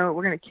we're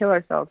going to kill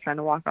ourselves trying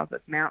to walk off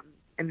this mountain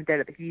in the dead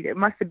of the heat. It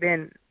must have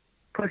been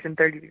pushing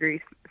 30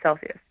 degrees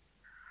Celsius.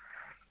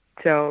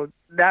 So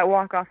that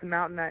walk off the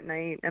mountain that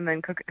night, and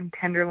then cooking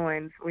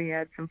tenderloins. We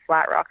had some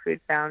flat rocks we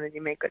had found, and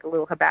you make like a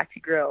little hibachi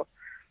grill.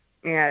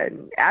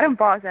 And Adam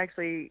Foss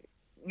actually,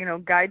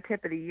 guide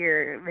tip of the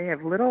year, they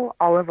have little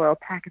olive oil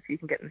packets you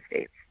can get in the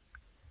States.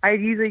 I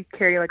usually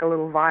carry like a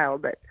little vial,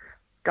 but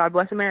God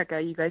bless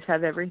America, you guys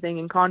have everything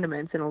in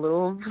condiments in a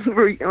little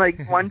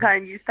like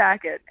one-time use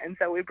packet. And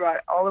so we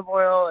brought olive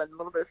oil and a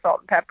little bit of salt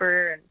and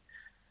pepper and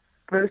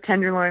those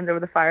tenderloins over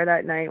the fire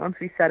that night. Once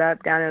we set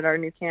up down at our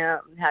new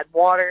camp and had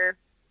water,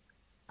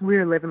 we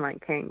were living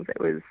like kings.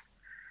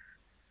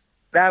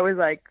 That was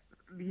like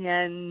the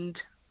end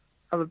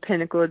of a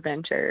pinnacle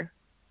adventure.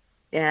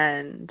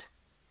 And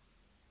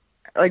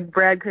like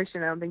Brad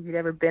Christian, I don't think he'd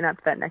ever been up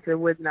to that neck of the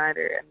woods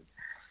neither. And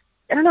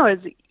I don't know,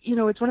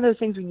 it's one of those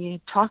things when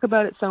you talk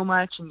about it so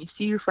much and you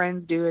see your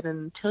friends do it,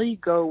 and until you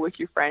go with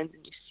your friends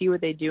and you see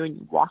what they do and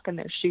you walk in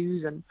their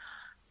shoes and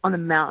on the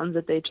mountains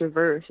that they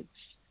traverse,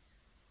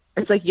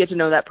 it's like you get to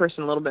know that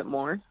person a little bit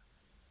more.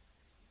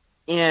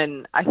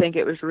 And I think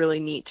it was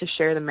really neat to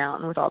share the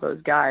mountain with all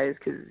those guys,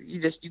 because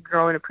you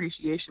grow an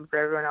appreciation for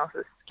everyone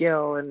else's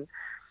skill and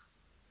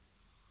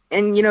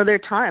their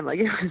time. Like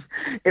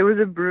it was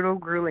a brutal,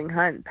 grueling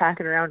hunt,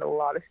 packing around a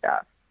lot of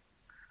stuff.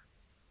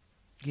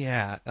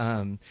 Yeah,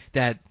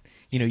 that,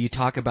 you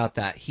talk about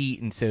that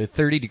heat, and so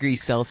 30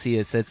 degrees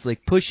Celsius, that's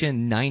like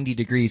pushing 90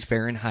 degrees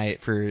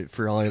Fahrenheit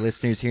for all our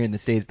listeners here in the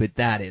States, but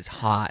that is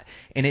hot.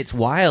 And it's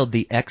wild,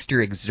 the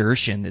extra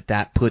exertion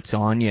that puts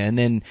on you, and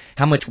then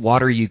how much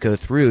water you go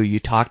through. You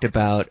talked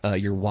about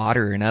your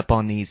water, and up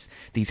on these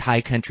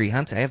high country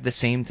hunts, I have the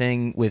same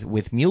thing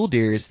with mule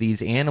deers.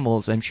 These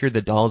animals, I'm sure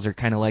the Dals are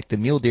kind of like the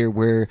mule deer,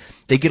 where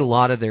they get a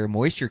lot of their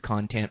moisture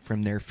content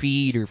from their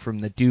feed or from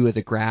the dew of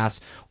the grass,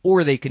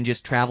 or they can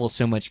just travel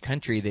so much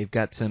country. They've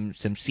got some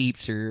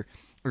seeps or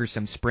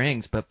some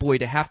springs, but boy,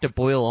 to have to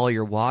boil all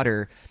your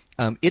water,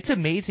 it's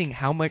amazing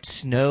how much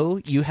snow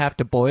you have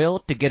to boil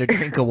to get a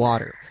drink of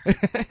water.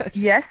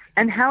 Yes,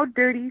 and how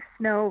dirty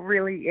snow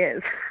really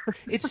is.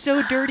 It's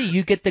so dirty.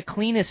 You get the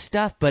cleanest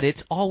stuff, but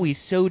it's always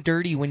so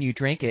dirty when you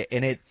drink it,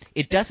 and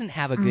it doesn't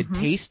have a good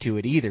taste to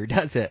it either,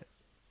 does it?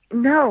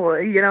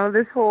 No,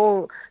 this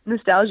whole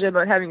nostalgia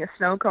about having a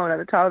snow cone at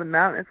the top of the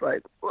mountain, it's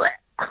like,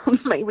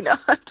 maybe not.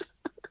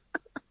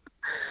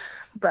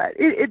 But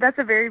that's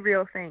a very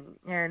real thing.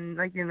 And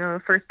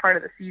the first part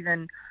of the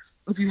season,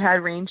 if you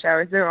had rain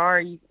showers,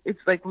 it's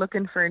like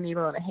looking for a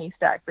needle in a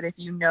haystack. But if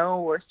you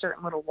know where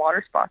certain little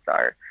water spots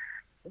are,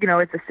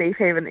 it's a safe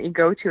haven that you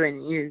go to,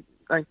 and you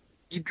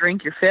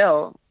drink your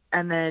fill,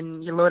 and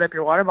then you load up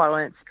your water bottle,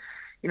 and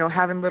it's,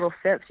 having little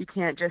sips. You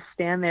can't just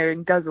stand there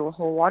and guzzle the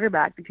whole water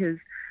back, because,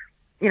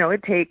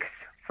 it takes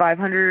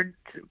 500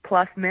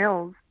 plus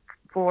meals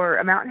for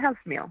a mountain house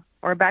meal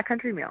or a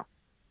backcountry meal.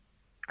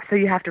 So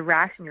you have to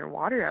ration your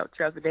water out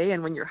throughout the day.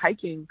 And when you're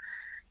hiking,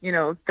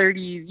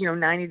 30,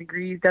 90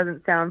 degrees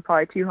doesn't sound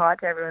probably too hot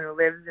to everyone who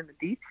lives in the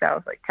deep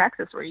south, like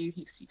Texas, where you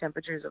see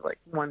temperatures of like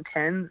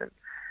 110s.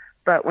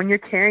 But when you're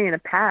carrying a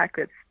pack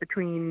that's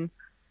between,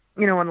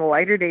 on the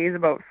lighter days,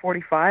 about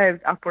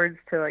 45 upwards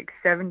to like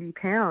 70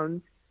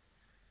 pounds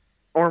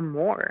or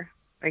more,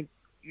 like,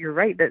 you're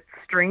right, that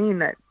strain,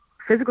 that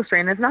physical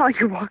strain, it's not like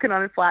you're walking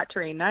on a flat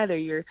terrain either.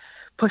 You're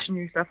pushing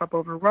yourself up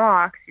over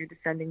rocks, you're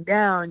descending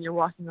down, you're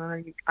walking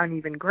on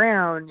uneven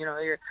ground,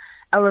 your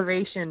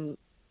elevation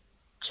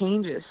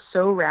changes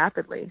so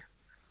rapidly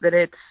that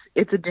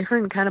it's a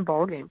different kind of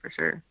ball game for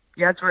sure.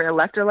 Yeah, that's where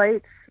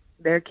electrolytes,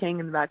 they're king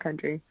in the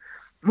backcountry.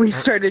 We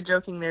started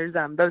joking, there's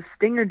those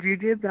stinger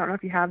jujubes, I don't know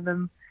if you have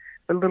them,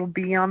 the little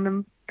bee on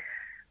them.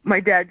 My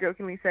dad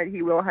jokingly said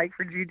he will hike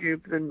for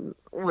jujubes, and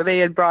they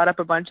had brought up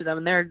a bunch of them,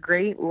 and they're a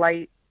great,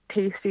 light,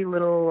 tasty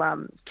little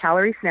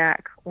calorie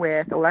snack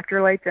with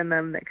electrolytes in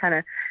them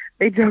that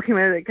they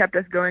jokingly that kept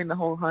us going the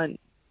whole hunt.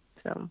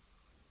 So.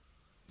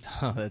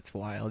 Oh, that's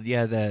wild.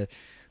 Yeah, the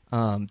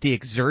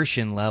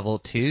exertion level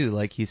too,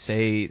 like you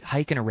say,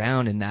 hiking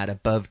around in that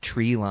above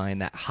tree line,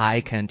 that high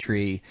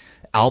country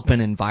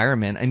alpine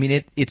environment. I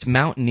mean, it's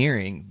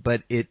mountaineering,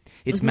 but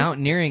it's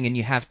mountaineering, and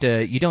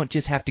you don't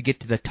just have to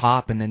get to the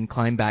top and then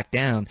climb back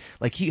down.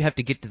 Like, you have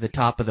to get to the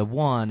top of the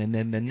one and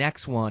then the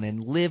next one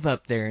and live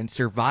up there and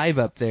survive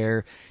up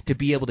there to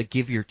be able to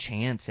give your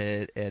chance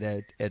at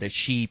a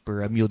sheep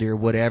or a mule deer,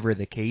 whatever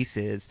the case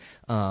is.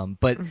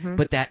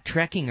 But that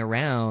trekking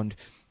around,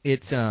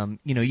 it's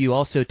you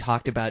also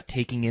talked about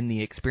taking in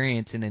the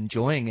experience and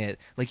enjoying it.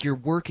 Like, you're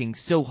working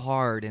so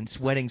hard and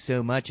sweating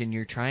so much, and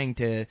you're trying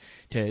to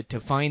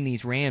find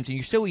these rams, and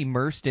you're so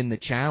immersed in the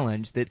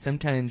challenge that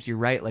sometimes you're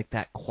right, like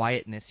that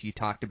quietness you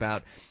talked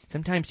about.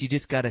 Sometimes you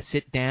just got to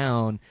sit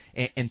down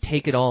and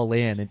take it all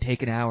in and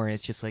take an hour, and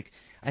it's just like,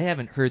 I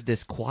haven't heard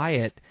this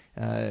quiet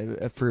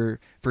for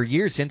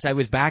years, since I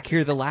was back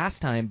here the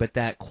last time. But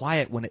that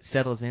quiet, when it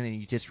settles in and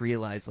you just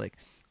realize, like,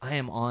 I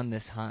am on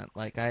this hunt.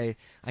 Like, I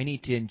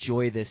need to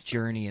enjoy this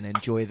journey and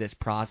enjoy this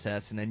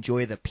process and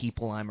enjoy the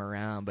people I'm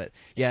around. But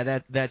yeah,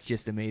 that's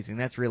just amazing.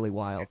 That's really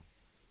wild.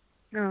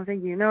 No,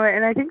 thank you. No,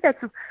 and I think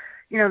that's,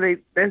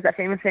 there's that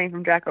famous saying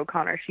from Jack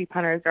O'Connor: sheep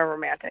hunters are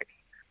romantics.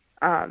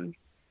 And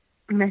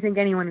I think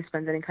anyone who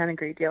spends any kind of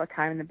great deal of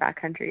time in the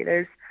backcountry,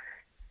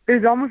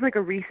 there's almost like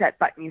a reset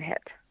button you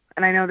hit.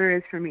 And I know there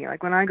is for me.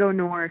 Like, when I go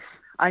north,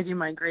 I do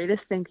my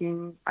greatest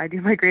thinking. I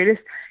do my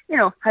greatest,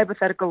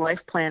 hypothetical life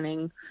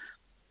planning,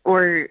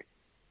 or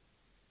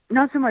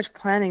not so much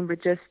planning,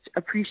 but just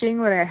appreciating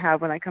what I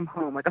have when I come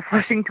home. Like, a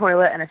flushing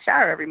toilet and a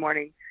shower every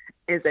morning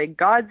is a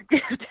God's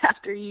gift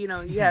after, you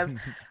have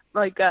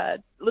like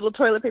a little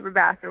toilet paper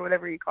bath or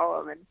whatever you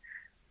call them.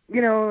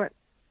 And,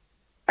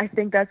 I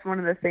think that's one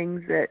of the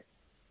things that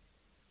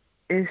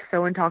is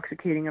so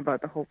intoxicating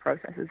about the whole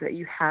process, is that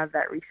you have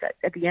that reset.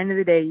 At the end of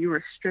the day, you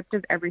are stripped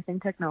of everything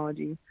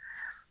technology.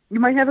 You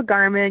might have a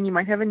Garmin, you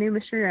might have a new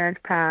Mystery Ranch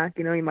pack,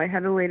 you might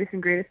have the latest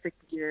and greatest stick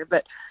gear,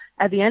 but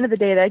at the end of the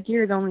day, that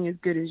gear is only as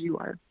good as you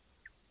are.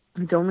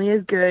 It's only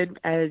as good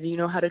as you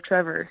know how to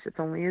traverse. It's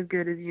only as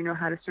good as you know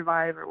how to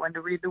survive, or when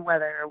to read the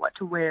weather, or what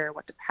to wear,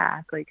 what to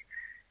pack.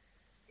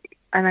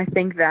 And I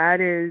think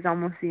that is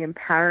almost the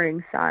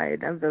empowering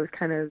side of those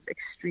kind of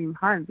extreme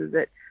hunts, is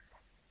that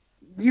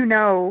you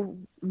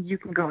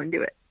can go and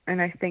do it.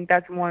 And I think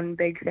that's one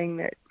big thing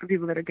that for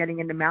people that are getting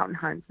into mountain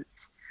hunts,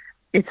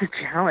 it's a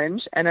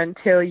challenge. And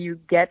until you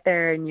get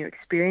there and you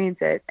experience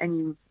it, and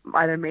you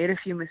either made a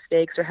few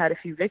mistakes or had a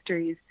few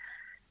victories,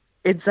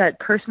 it's that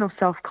personal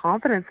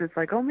self-confidence. It's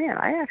like, oh man,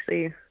 I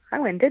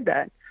went and did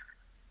that.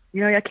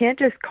 I can't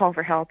just call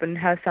for help and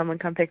have someone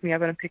come pick me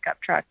up in a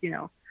pickup truck,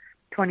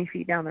 20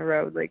 feet down the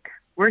road. Like,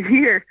 we're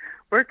here.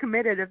 We're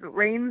committed. If it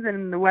rains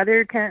and the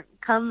weather can't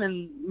come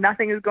and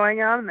nothing is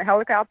going on and the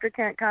helicopter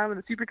can't come and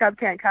the Super Cub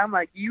can't come,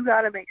 like, you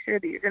got to make sure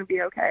that you're going to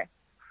be okay.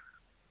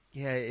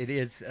 Yeah, it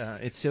is.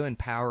 It's so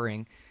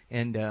empowering.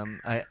 And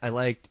I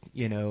liked,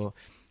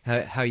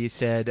 how you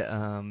said,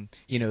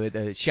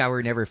 the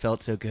shower never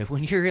felt so good.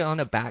 When you're on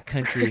a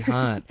backcountry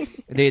hunt,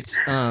 it's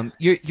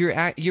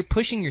you're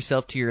pushing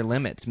yourself to your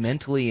limits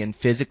mentally and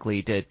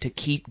physically to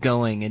keep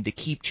going and to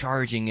keep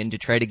charging and to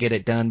try to get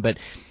it done. But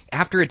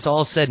after it's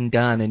all said and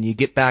done, and you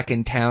get back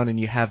in town and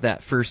you have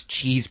that first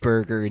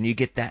cheeseburger and you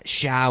get that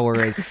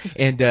shower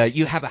and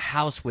you have a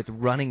house with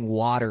running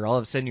water, all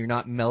of a sudden you're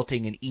not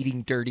melting and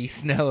eating dirty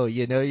snow.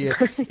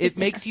 It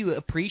makes you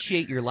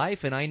appreciate your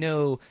life. And I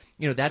know,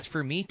 that's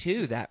for me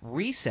too. That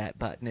reset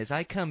button is,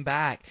 I come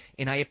back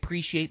and I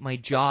appreciate my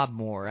job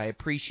more. I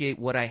appreciate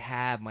what I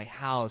have, my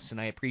house, and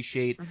I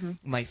appreciate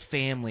my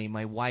family,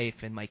 my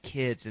wife and my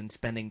kids, and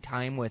spending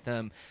time with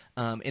them.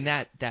 And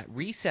that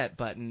reset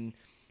button,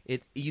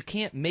 you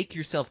can't make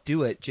yourself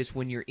do it just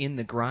when you're in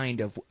the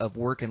grind of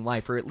work and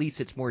life, or at least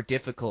it's more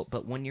difficult.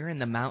 But when you're in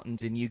the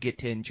mountains and you get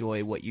to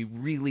enjoy what you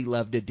really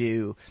love to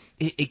do,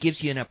 it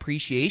gives you an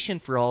appreciation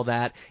for all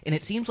that. And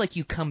it seems like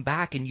you come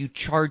back and you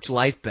charge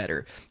life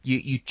better.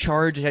 You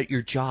charge at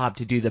your job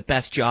to do the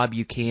best job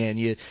you can.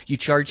 You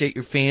charge at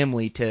your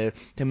family to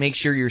make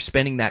sure you're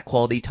spending that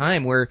quality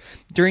time, where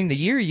during the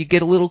year you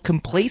get a little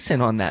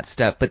complacent on that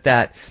stuff. But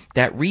that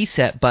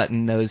reset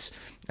button, those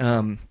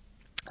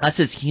us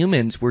as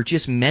humans, we're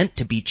just meant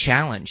to be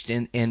challenged,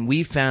 and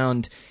we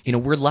found,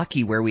 we're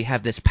lucky where we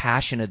have this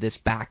passion of this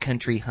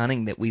backcountry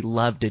hunting that we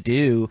love to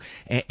do,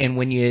 and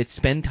when you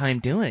spend time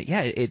doing it,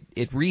 yeah,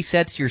 it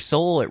resets your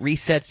soul, it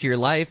resets your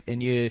life,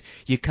 and you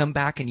come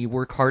back and you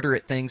work harder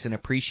at things and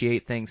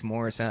appreciate things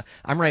more. So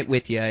I'm right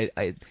with you.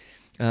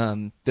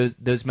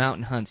 Those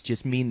mountain hunts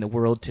just mean the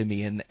world to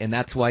me, and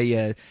that's why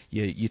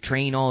you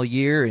train all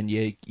year and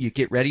you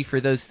get ready for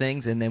those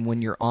things, and then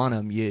when you're on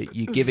them, you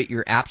give it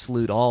your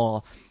absolute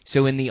all.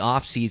 So in the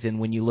off season,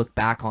 when you look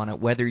back on it,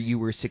 whether you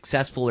were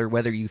successful or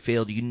whether you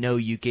failed,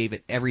 you gave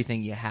it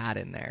everything you had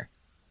in there.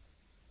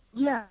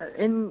 Yeah,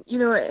 and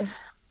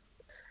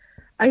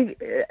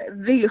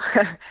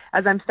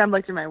as I'm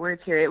stumbling through my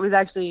words here, it was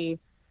actually,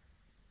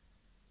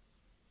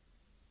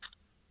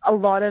 a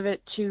lot of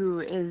it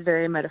too is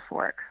very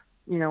metaphoric,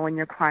 when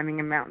you're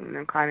climbing a mountain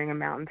and climbing a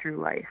mountain through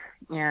life.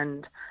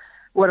 And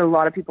what a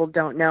lot of people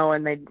don't know,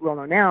 and they will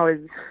know now,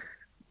 is,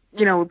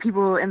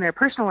 people in their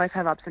personal life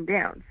have ups and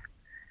downs.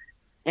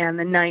 And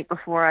the night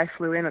before I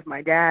flew in with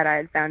my dad, I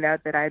had found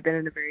out that I had been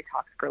in a very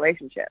toxic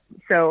relationship.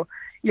 So,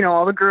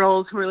 all the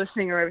girls who were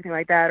listening or everything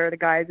like that, or the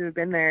guys who have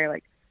been there,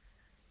 like,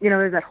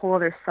 there's that whole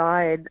other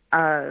side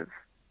of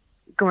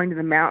going to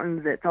the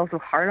mountains that's also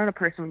hard on a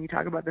person when you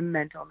talk about the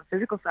mental and the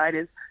physical side,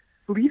 is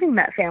leaving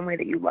that family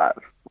that you love,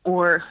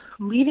 or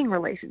leaving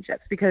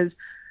relationships. Because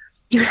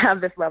you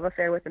have this love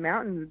affair with the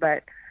mountains,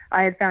 but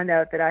I had found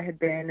out that I had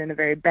been in a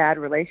very bad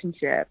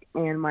relationship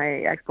and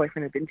my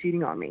ex-boyfriend had been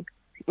cheating on me.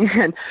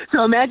 And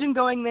so imagine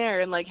going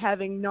there and like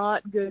having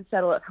not good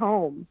settle at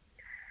home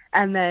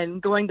and then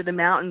going to the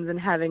mountains and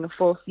having a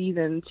full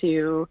season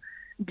to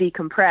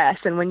decompress.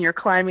 And when you're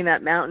climbing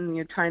that mountain,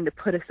 you're trying to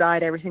put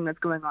aside everything that's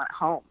going on at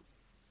home.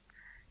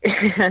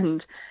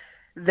 And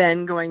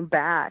then going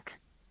back,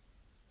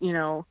 you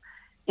know,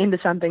 into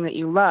something that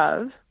you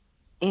love,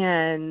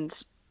 and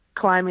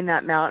climbing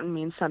that mountain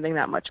means something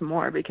that much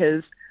more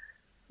because,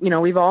 you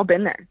know, we've all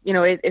been there. You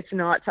know, it's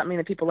not something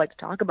that people like to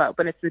talk about,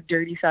 but it's the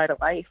dirty side of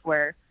life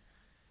where,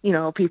 you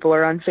know, people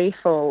are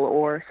unfaithful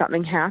or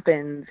something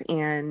happens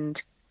and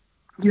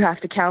you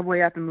have to cowboy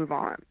up and move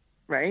on,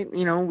 right?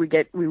 You know, we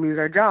lose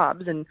our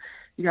jobs and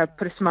you got to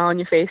put a smile on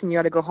your face and you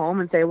got to go home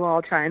and say, well,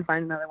 I'll try and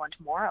find another one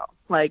tomorrow.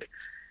 Like,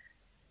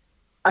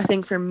 I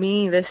think for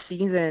me this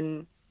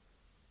season,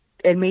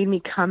 it made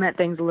me come at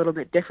things a little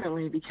bit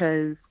differently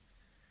because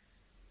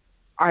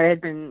I had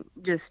been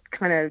just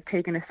kind of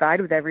taken aside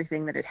with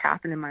everything that had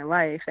happened in my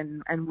life,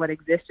 and what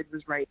existed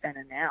was right then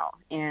and now.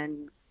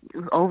 And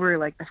over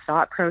like the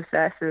thought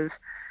process of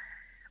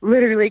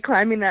literally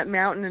climbing that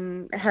mountain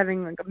and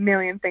having like a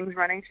million things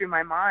running through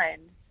my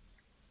mind,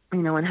 you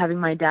know, and having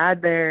my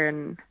dad there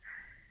and,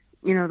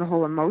 you know, the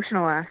whole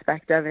emotional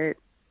aspect of it,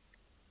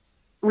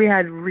 we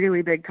had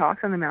really big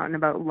talks on the mountain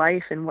about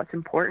life and what's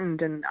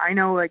important. And I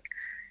know, like,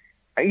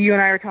 you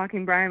and I were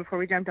talking, Brian, before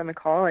we jumped on the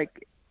call,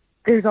 like,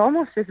 there's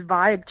almost this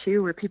vibe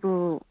too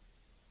where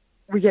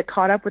we get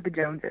caught up with the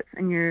Joneses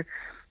and you're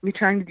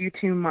trying to do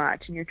too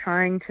much and you're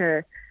trying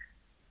to,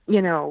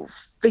 you know,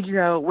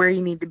 figure out where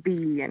you need to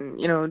be and,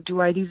 you know,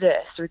 do I do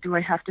this or do I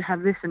have to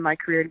have this in my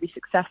career to be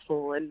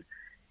successful? And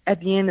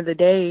at the end of the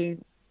day,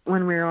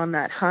 when we were on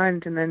that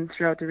hunt and then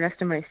throughout the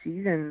rest of my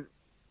season,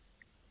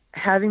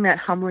 having that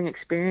humbling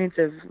experience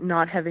of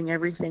not having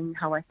everything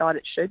how I thought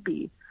it should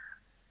be,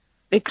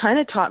 it kind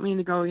of taught me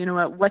to go, you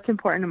know what's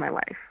important in my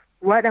life?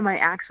 What am I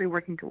actually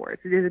working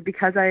towards? Is it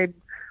because I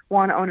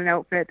want to own an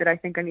outfit that I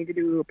think I need to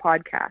do a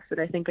podcast, that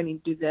I think I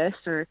need to do this,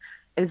 or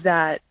is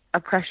that a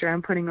pressure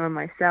I'm putting on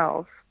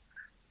myself,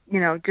 you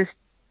know, just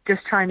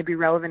trying to be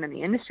relevant in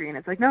the industry? And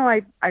it's like, no,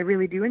 I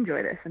really do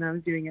enjoy this, and I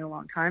was doing it a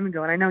long time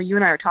ago. And I know you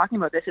and I are talking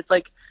about this. It's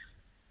like,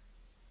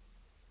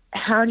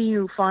 how do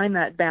you find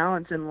that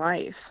balance in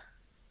life?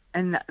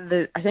 And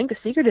I think the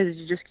secret is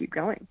you just keep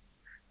going,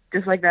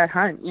 just like that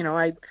hunt. You know,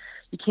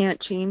 you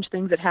can't change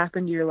things that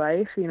happen to your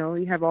life. You know,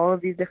 you have all of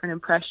these different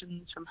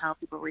impressions from how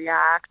people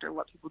react or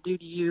what people do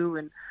to you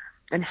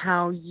and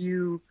how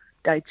you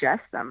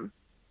digest them.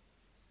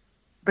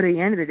 But at the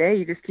end of the day,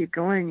 you just keep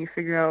going and you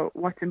figure out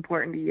what's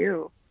important to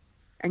you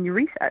and you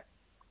reset.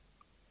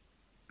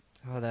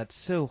 Oh, that's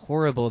so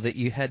horrible that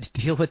you had to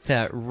deal with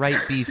that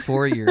right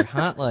before your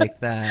hunt like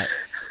that.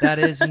 That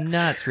is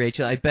nuts,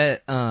 Rachel. I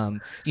bet,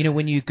 you know,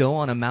 when you go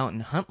on a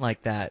mountain hunt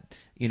like that,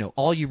 you know,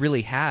 all you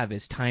really have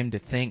is time to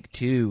think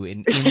too,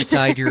 and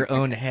inside your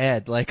own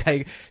head.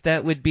 Like,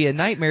 that would be a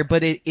nightmare,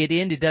 but it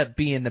ended up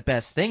being the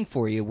best thing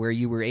for you, where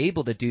you were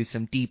able to do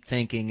some deep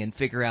thinking and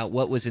figure out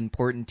what was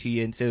important to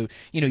you. And so,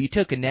 you know, you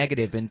took a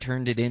negative and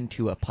turned it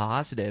into a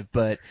positive.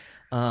 But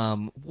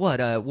what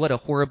a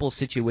horrible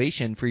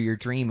situation for your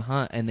dream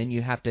hunt, and then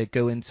you have to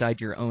go inside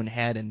your own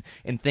head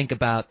and think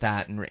about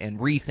that and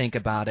rethink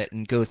about it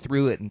and go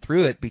through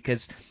it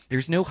because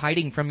there's no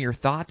hiding from your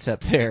thoughts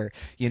up there.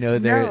 You know,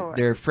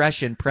 they're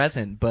fresh and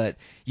present, but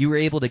you were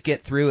able to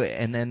get through it.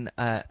 And then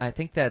I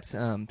think that's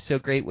so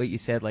great what you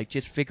said, like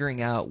just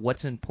figuring out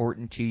what's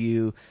important to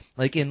you.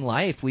 Like in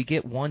life, we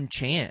get one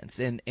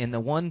chance, and the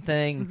one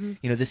thing,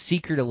 you know, the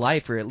secret of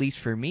life, or at least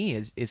for me,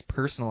 is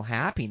personal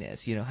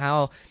happiness. You know,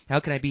 how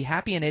can I be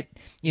happy in it?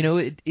 You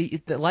know,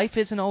 the life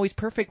isn't always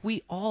perfect.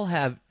 We all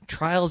have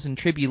trials and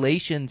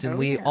tribulations, and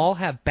we all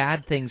have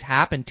bad things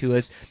happen to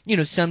us, you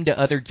know, some to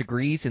other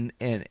degrees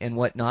and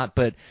whatnot.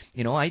 But,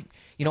 you know, I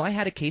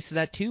had a case of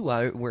that too,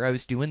 where I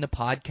was doing the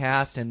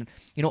podcast and,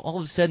 you know, all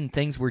of a sudden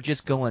things were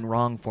just going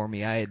wrong for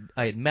me. I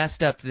had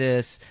messed up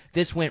this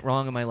went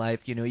wrong in my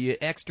life, you know, you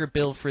extra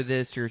bill for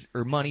this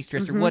or money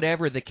stress or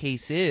whatever the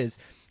case is,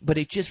 but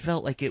it just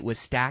felt like it was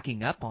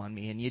stacking up on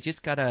me. And you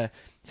just gotta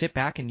sit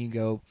back and you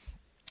go,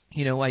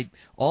 you know,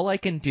 all I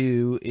can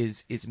do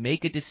is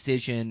make a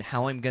decision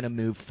how I'm going to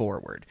move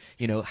forward.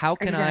 You know, how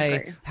can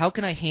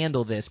I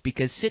handle this?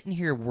 Because sitting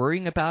here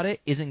worrying about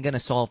it isn't going to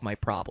solve my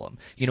problem.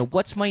 You know,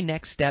 what's my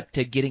next step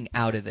to getting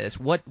out of this?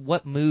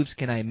 What moves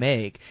can I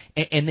make?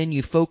 And then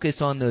you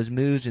focus on those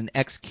moves and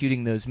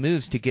executing those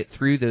moves to get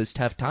through those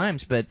tough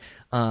times. But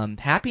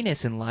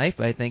happiness in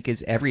life, I think,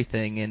 is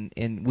everything.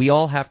 And we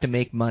all have to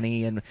make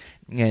money, and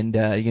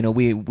you know,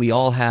 we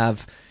all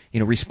have, you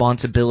know,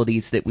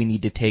 responsibilities that we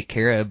need to take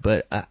care of.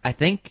 But I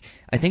think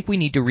I think we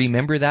need to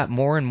remember that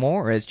more and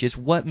more as just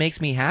what makes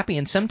me happy.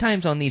 And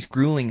sometimes on these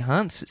grueling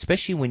hunts,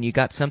 especially when you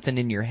got something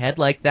in your head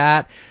like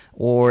that,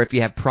 or if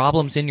you have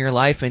problems in your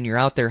life and you're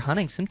out there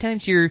hunting,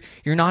 sometimes you're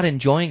not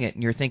enjoying it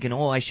and you're thinking,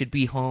 oh, I should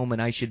be home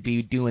and I should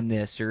be doing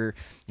this, or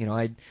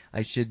I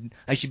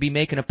should be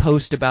making a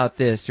post about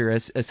this or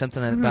as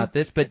something about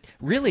this. But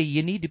really,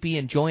 you need to be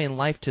enjoying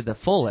life to the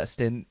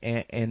fullest,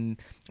 and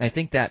I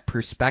think that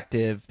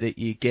perspective that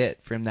you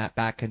get from that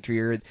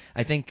backcountry, or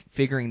I think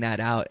figuring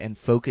that out and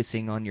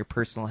focusing on your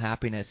personal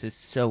happiness is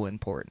so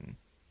important.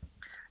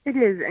 It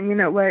is, and you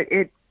know what?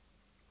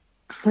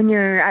 When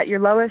you're at your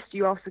lowest,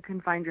 you also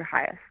can find your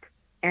highest.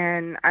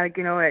 And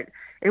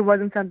it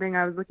wasn't something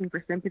I was looking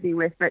for sympathy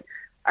with, but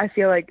I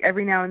feel like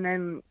every now and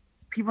then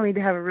people need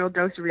to have a real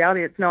dose of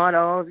reality. It's not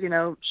all,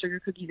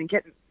 sugar cookies and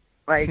kittens.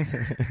 Like,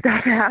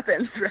 stuff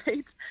happens,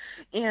 right?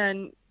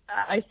 And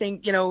I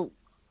think,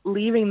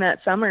 leaving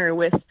that summer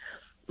with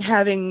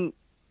having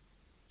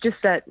just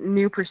that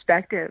new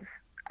perspective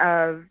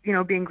of,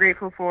 being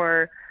grateful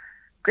for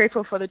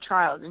the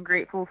trials and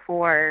grateful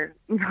for,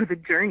 the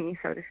journey,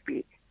 so to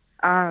speak.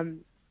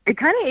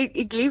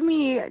 It gave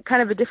me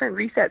kind of a different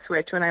reset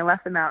switch when I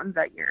left the mountains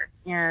that year.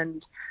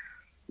 And,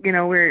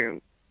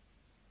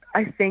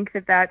 I think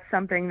that that's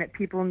something that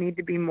people need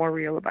to be more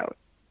real about.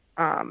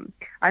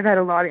 I've had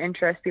a lot of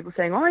interest, people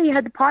saying, oh, you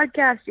had the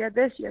podcast, you had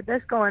this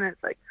going. And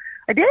it's like,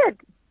 I did.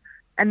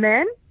 And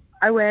then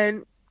I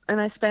went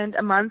and I spent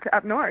a month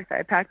up north.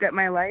 I packed up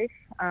my life,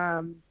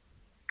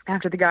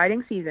 after the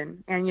guiding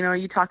season. And,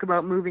 you talk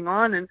about moving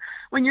on, and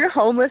when you're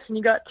homeless and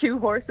you got 2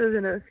 horses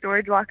and a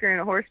storage locker and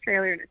a horse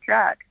trailer and a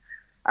truck,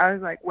 I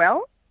was like,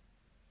 well,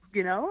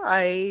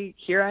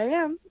 here I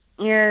am.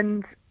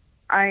 And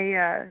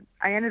I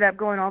ended up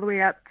going all the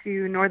way up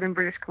to northern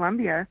British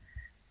Columbia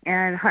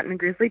and hunting a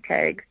grizzly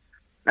tag,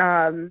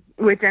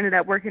 which ended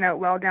up working out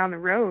well down the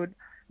road,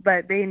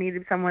 but they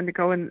needed someone to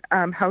go and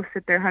house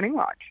at their hunting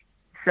lodge.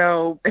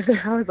 So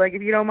I was like,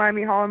 if you don't mind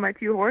me hauling my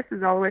 2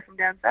 horses all the way from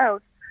down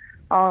south,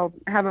 I'll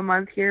have a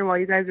month here while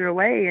you guys are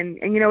away. And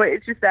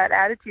it's just that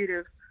attitude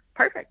of,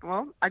 perfect.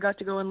 Well, I got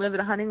to go and live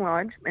at a hunting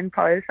lodge in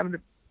probably some of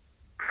the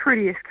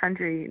prettiest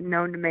country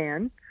known to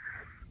man,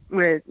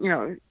 with,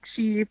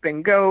 sheep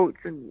and goats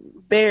and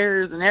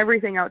bears and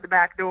everything out the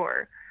back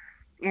door.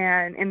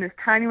 And in this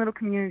tiny little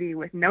community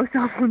with no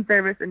cell phone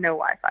service and no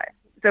Wi-Fi.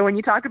 So when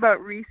you talk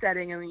about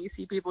resetting and when you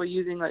see people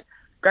using like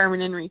Garmin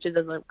InReaches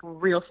as a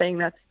real thing,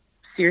 that's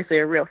seriously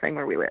a real thing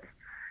where we live.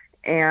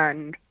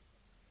 And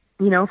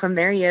from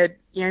there you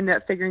end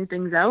up figuring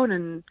things out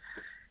and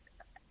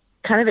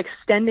kind of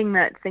extending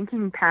that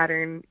thinking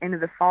pattern into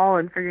the fall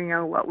and figuring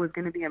out what was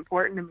going to be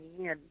important to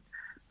me. And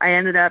I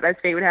ended up, as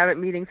fate would have it,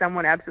 meeting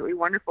someone absolutely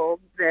wonderful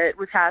that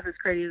was half as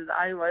crazy as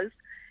I was.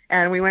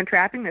 And we went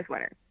trapping this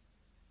winter.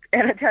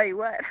 And I tell you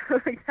what,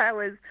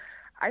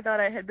 I thought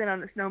I had been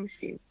on a snow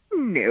machine.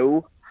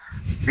 No,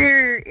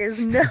 there is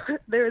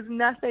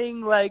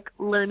nothing like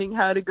learning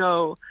how to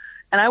go.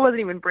 And I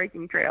wasn't even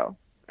breaking trail.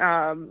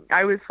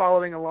 I was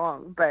following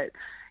along, but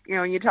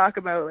you talk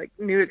about like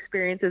new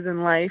experiences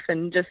in life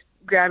and just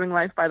grabbing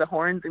life by the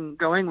horns and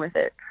going with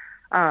it.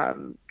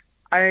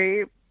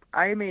 I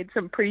made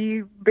some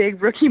pretty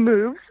big rookie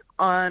moves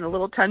on a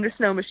little Tundra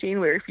snow machine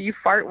where if you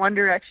fart one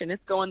direction,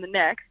 it's going the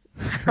next.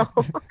 So,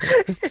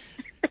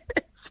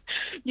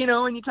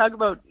 when you talk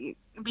about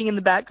being in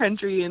the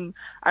backcountry, and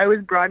I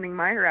was broadening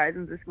my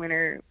horizons this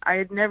winter, I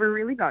had never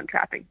really gone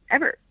trapping,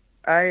 ever.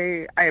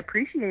 I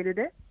appreciated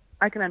it.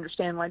 I can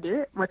understand why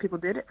people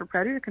did it for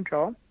predator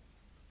control.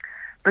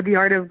 But the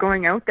art of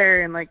going out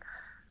there and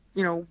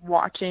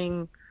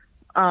watching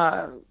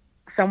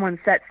someone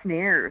set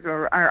snares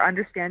or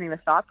understanding the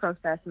thought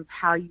process of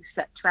how you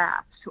set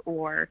traps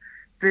or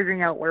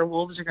figuring out where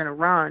wolves are going to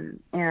run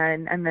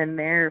and then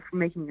there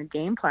making a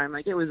game plan,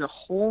 it was a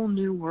whole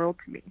new world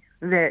to me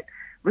that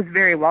was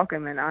very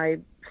welcome, and I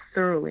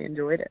thoroughly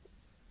enjoyed it.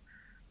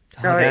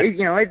 So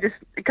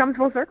it comes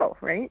full circle,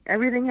 right?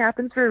 Everything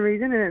happens for a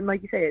reason, and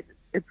like you say,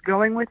 it's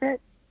going with it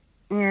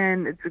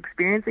and it's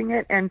experiencing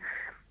it. And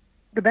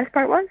the best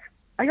part was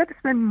I got to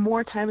spend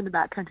more time in the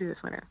backcountry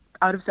this winter,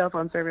 out of cell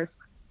phone service,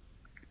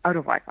 out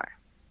of Wi-Fi.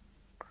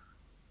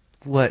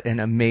 What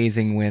an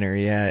amazing winter,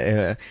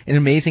 yeah. An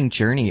amazing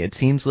journey. It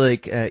seems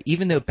like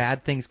even though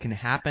bad things can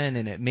happen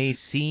and it may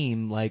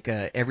seem like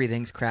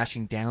everything's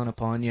crashing down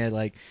upon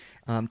you,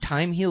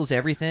 time heals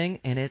everything,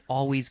 and it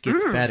always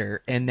gets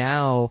better. And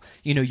now,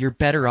 you're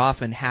better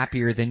off and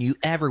happier than you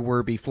ever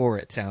were before,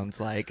 it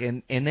sounds like.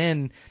 And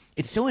then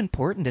it's so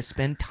important to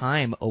spend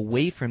time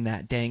away from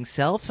that dang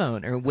cell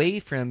phone or away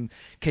from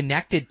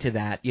connected to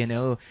that.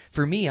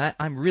 For me,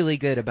 I'm really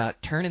good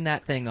about turning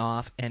that thing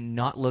off and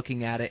not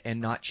looking at it and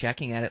not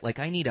checking at it.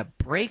 I need a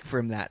break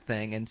from that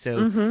thing. And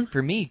so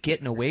for me,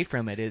 getting away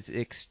from it is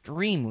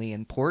extremely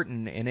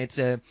important. And it's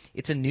a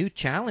new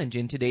challenge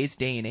in today's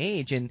day and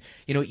age. And,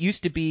 it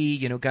used to be,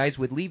 guys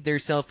would leave their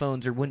cell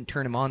phones or wouldn't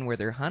turn them on where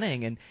they're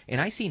hunting.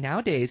 And I see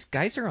nowadays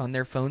guys are on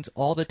their phones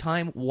all the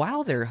time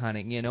while they're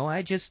hunting.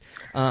 I just,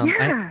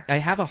 I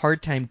have a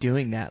hard time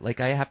doing that.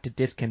 I have to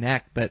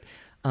disconnect, but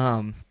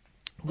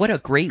what a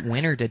great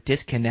winter to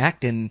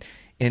disconnect and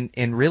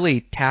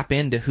really tap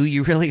into who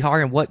you really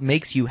are and what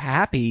makes you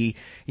happy,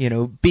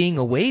 being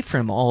away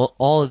from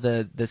all of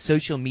the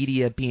social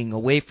media, being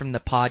away from the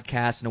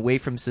podcast and away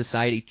from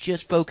society,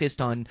 just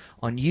focused on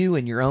you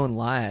and your own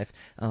life.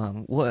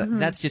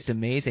 That's just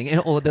amazing.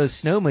 And those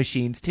snow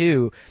machines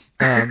too.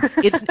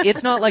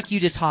 It's not like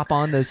you just hop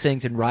on those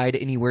things and ride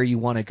anywhere you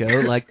want to go.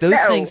 Like those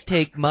No. things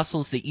take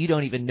muscles that you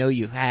don't even know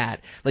you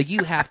had. Like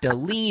you have to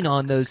lean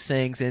on those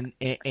things and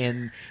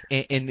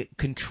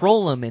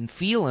control them and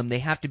feel them. They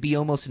have to be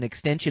almost an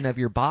extension of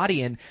your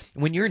body. And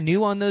when you're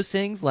new on those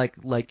things, like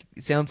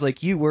it sounds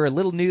like you were a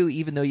little new,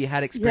 even though you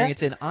had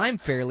experience, and I'm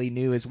fairly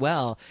new as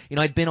well.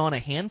 I've been on a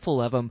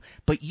handful of them,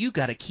 but you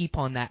got to keep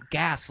on that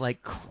gas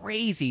like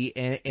crazy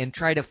and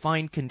try to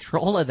find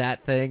control of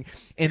that thing.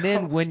 And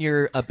then when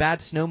you're a bad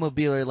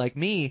snowmobiler like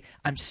me,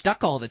 I'm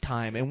stuck all the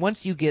time. And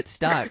once you get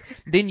stuck,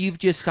 then you've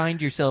just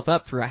signed yourself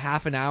up for a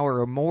half an hour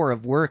or more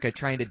of work at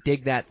trying to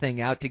dig that thing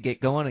out to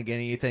get going again.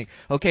 And you think,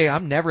 okay,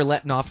 I'm never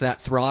letting off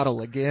that throttle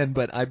again.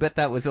 But I bet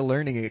that was a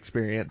learning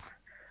experience.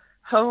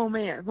 Oh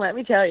man, let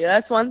me tell you,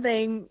 that's one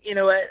thing. You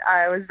know what?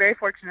 I was very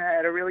fortunate. I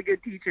had a really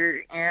good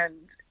teacher, and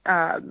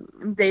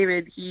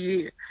David,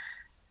 he's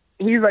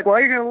like, well,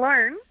 you're gonna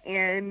learn,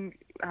 and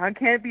I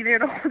can't be there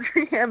to hold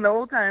your hand the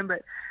whole time.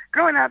 But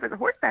growing up as a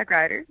horseback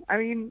rider, I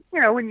mean,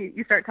 when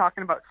you start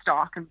talking about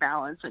stock and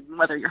balance, and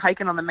whether you're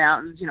hiking on the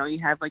mountains, you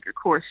have like your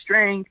core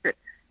strength that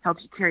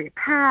helps you carry a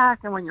pack,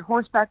 and when you're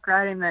horseback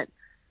riding, that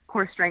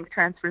core strength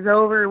transfers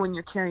over when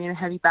you're carrying a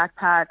heavy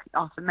backpack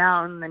off the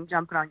mountain and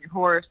jumping on your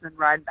horse and then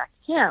riding back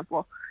to camp.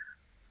 Well,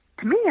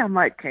 to me, I'm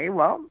like, okay,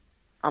 well,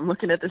 I'm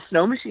looking at the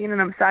snow machine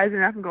and I'm sizing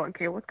it up and going,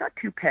 okay, well, it's got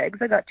 2 pegs.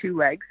 I got 2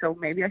 legs, so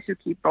maybe I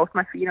should keep both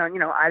my feet on,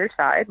 either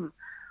side. And,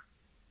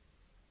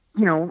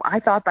 I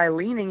thought by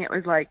leaning, it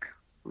was like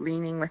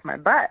leaning with my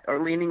butt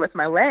or leaning with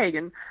my leg.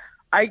 And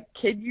I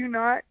kid you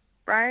not,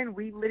 Brian,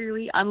 we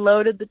literally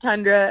unloaded the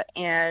Tundra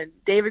and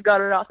David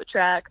got it off the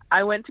track.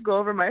 I went to go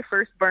over my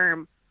first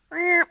berm.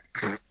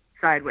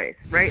 Sideways,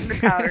 right in the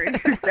powder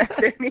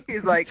intercepted. And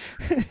he's like,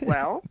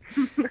 well,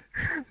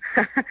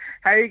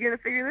 how are you going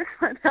to figure this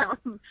one out?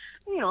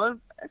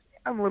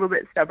 I'm a little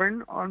bit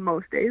stubborn on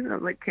most days. And I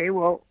was like, okay,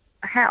 well,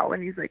 how?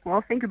 And he's like,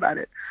 well, think about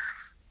it.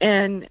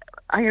 And,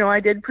 I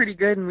did pretty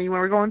good. And we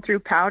were going through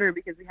powder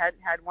because we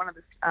hadn't had one of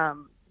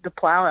the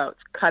plow outs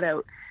cut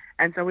out.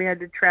 And so we had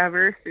to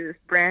traverse through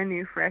this brand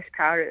new fresh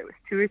powder that was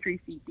 2 or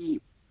 3 feet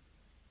deep.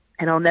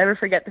 And I'll never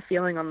forget the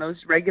feeling on those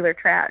regular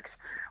tracks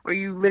where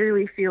you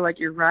literally feel like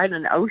you're riding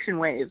an ocean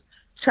wave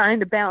trying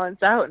to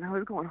balance out. And I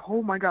was going,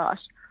 oh my gosh,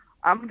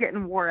 I'm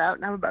getting wore out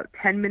and I'm about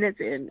 10 minutes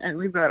in and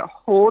we've got a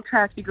whole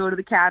track to go to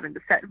the cabin to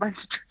set a bunch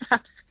of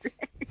traps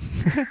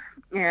today.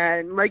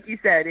 And like you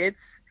said,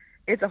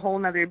 it's a whole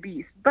nother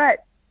beast.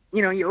 But,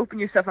 you open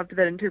yourself up to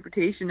that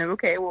interpretation of,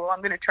 okay, well, I'm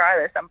going to try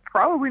this. I'm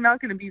probably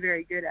not going to be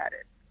very good at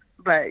it.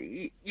 But,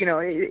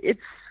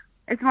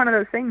 it's one of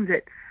those things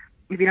that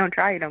if you don't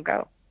try, you don't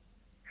go.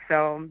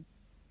 So,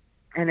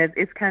 and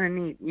it's kind of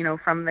neat,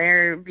 from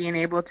there being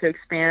able to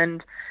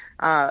expand.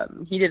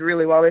 He did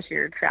really well this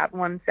year, trap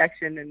 1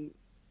 section, and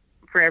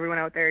for everyone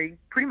out there, he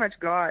pretty much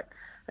got,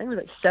 I think it was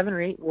like 7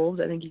 or 8 wolves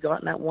I think he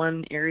got in that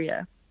one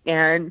area.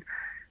 And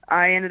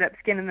I ended up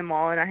skinning them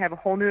all, and I have a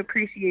whole new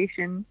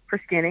appreciation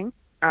for skinning.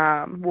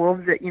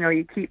 Wolves that,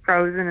 you keep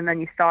frozen and then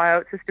you thaw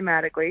out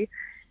systematically.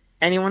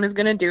 Anyone who's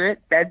going to do it,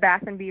 Bed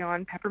Bath &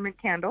 Beyond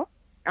peppermint candle.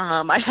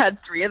 I had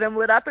 3 of them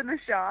lit up in the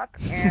shop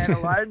and a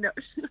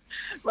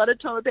lot of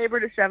toilet paper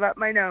to shove up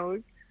my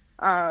nose.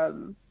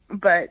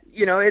 But,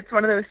 it's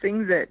one of those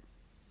things that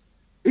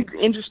it's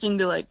interesting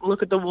to like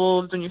look at the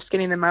wolves when you're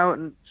skinning them out.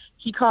 And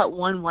he caught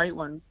one white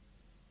one.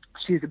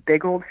 She was a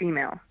big old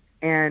female.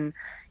 And,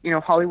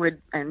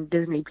 Hollywood and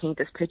Disney paint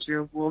this picture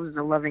of wolves as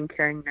a loving,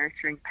 caring,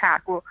 nurturing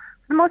pack. Well,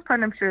 for the most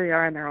part, I'm sure they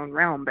are in their own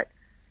realm. But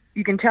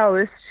you can tell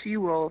this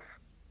she-wolf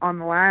on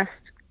the last,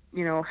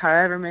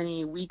 however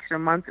many weeks or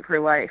months of her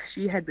life,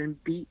 she had been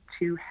beat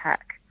to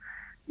heck.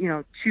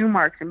 Chew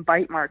marks and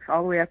bite marks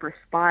all the way up her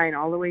spine,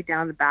 all the way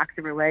down the backs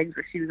of her legs,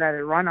 where she was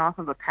either run off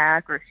of a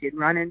pack or she had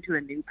run into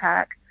a new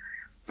pack.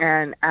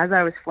 And as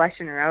I was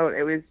fleshing her out,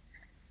 it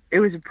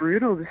was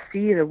brutal to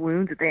see the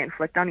wounds that they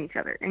inflict on each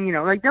other. And,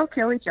 they'll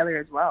kill each other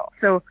as well.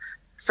 So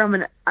from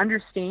an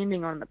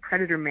understanding on the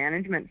predator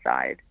management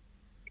side,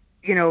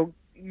 you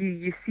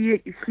see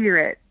it, you hear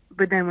it,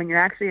 but then when you're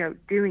actually out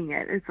doing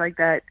it, it's like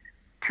that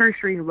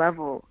tertiary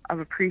level of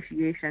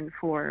appreciation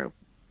for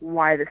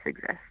why this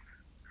exists.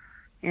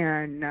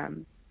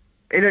 And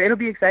it'll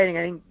be exciting.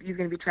 I think he's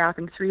going to be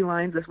trapping 3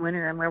 lines this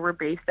winter, and where we're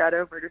based out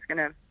of, we're just going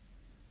to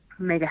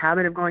make a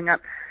habit of going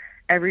up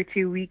every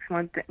 2 weeks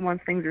once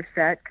things are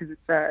set, because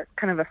it's a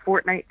kind of a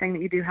fortnight thing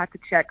that you do have to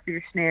check for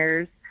your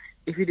snares.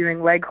 If you're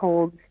doing leg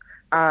holds,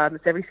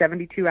 it's every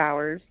 72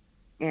 hours.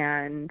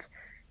 And,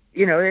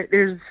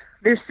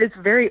 it's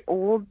very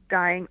old,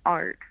 dying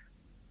art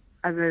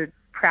as a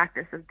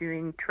practice of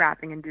doing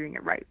trapping and doing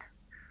it right.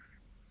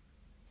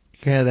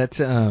 Yeah, that's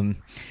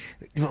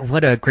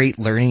what a great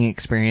learning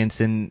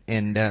experience, and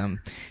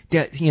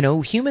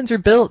humans are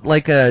built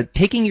like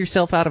taking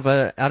yourself out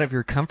of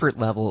your comfort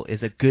level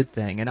is a good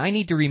thing, and I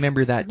need to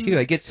remember that too.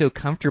 I get so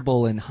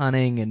comfortable in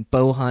hunting and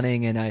bow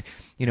hunting, and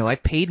I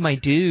paid my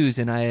dues,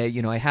 and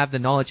I have the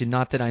knowledge, and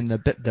not that I'm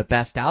the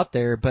best out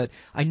there, but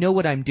I know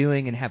what I'm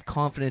doing and have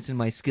confidence in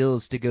my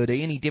skills to go to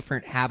any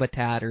different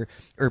habitat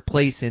or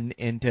place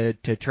and to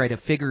try to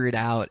figure it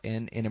out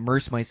and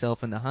immerse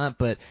myself in the hunt.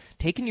 But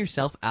taking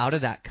yourself out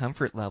of that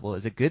comfort level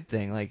is a good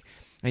thing. Like,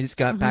 I just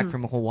got back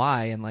from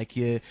Hawaii,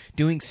 and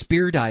doing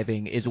spear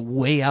diving is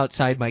way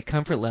outside my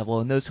comfort level,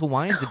 and those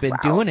Hawaiians have been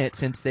doing it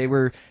since they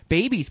were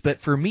babies.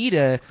 But for me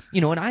to,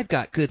 and I've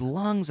got good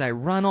lungs, I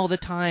run all the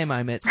time,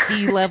 I'm at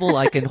sea level,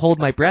 I can hold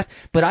my breath,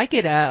 but I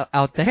get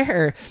out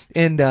there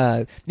and,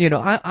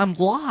 I'm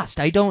lost.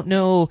 I don't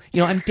know,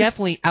 I'm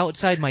definitely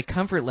outside my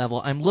comfort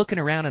level. I'm looking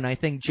around and I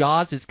think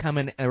Jaws is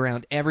coming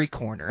around every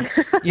corner,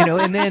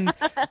 and then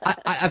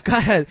I've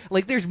got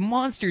there's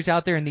monsters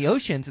out there in the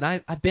oceans, and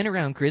I've been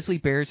around grizzly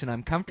bears and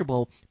I'm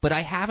comfortable, but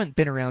I haven't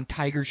been around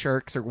tiger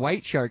sharks or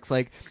white sharks,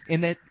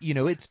 in that,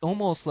 it's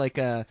almost like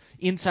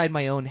inside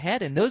my own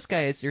head. And those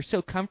guys, they're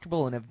so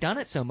comfortable and have done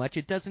it so much,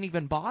 it doesn't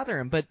even bother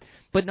them.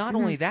 But not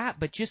only that,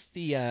 but just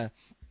the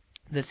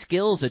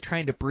skills of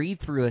trying to breathe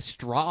through a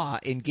straw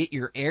and get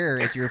your air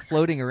as you're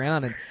floating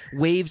around, and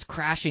waves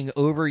crashing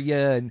over you,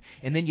 and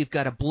then you've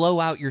got to blow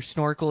out your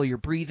snorkel, you're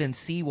breathing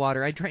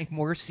seawater. I drank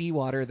more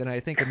seawater than I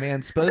think a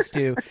man's supposed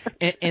to.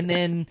 And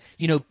then,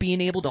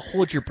 being able to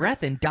hold your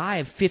breath and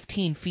dive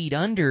 15 feet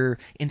under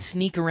and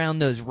sneak around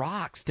those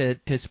rocks to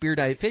spear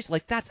dive fish,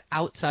 that's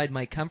outside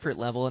my comfort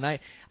level. And I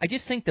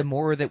just think the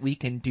more that we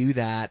can do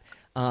that,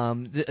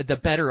 the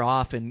better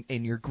off, and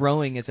you're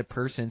growing as a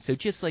person. So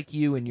just like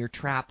you and your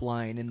trap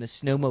line and the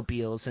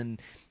snowmobiles and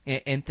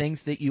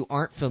things that you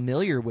aren't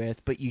familiar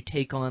with, but you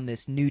take on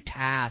this new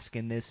task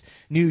and this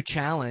new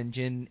challenge,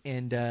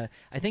 and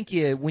I think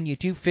when you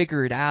do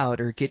figure it out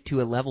or get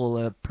to a level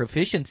of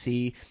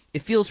proficiency,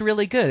 it feels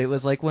really good. It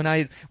was like when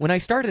I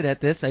started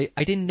at this, I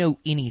didn't know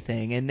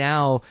anything, and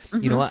now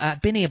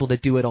I've been able to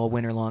do it all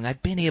winter long.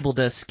 I've been able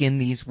to skin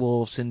these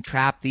wolves and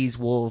trap these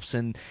wolves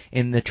and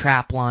in the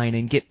trap line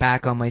and get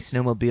back on my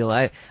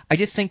snowmobile. I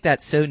just think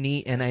that's so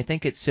neat, and I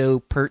think it's so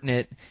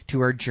pertinent to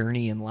our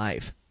journey in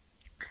life.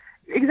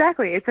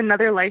 Exactly. It's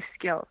another life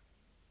skill.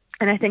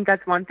 And I think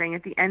that's one thing.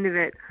 At the end of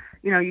it,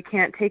 you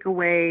can't take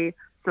away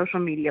social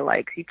media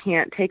likes. You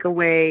can't take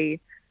away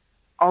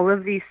all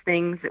of these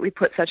things that we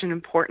put such an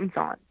importance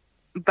on.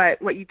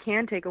 But what you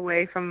can take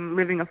away from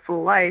living a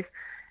full life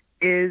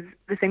is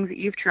the things that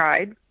you've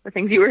tried, the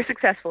things you were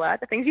successful at,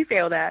 the things you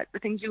failed at, the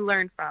things you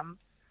learned from,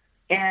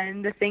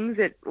 and the things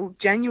that will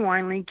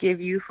genuinely give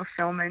you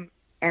fulfillment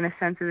and a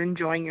sense of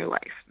enjoying your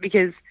life.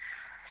 Because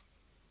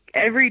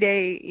every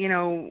day,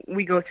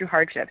 we go through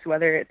hardships,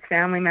 whether it's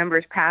family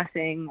members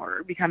passing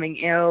or becoming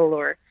ill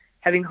or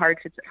having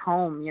hardships at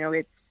home.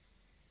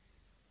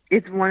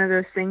 It's one of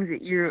those things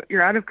that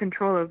you're out of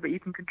control of, but you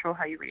can control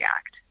how you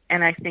react.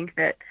 And I think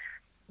that,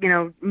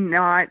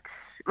 not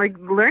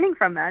learning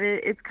from that,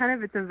 it's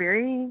a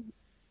very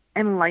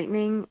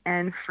enlightening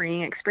and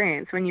freeing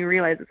experience when you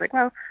realize it's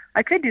well,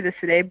 I could do this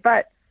today,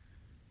 but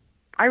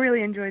I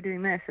really enjoy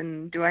doing this.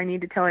 And do I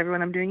need to tell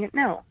everyone I'm doing it?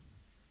 No.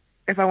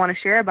 If I want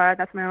to share about it,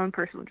 that's my own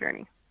personal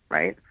journey,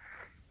 right?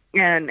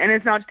 And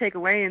it's not to take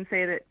away and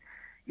say that,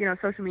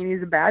 social media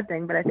is a bad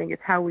thing, but I think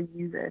it's how we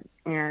use it.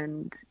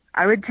 And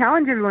I would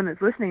challenge everyone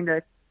that's listening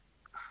to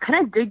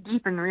kind of dig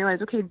deep and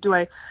realize, okay,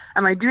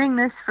 am I doing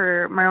this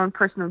for my own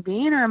personal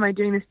gain, or am I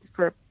doing this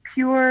for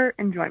pure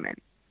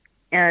enjoyment?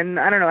 And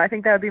I don't know, I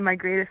think that would be my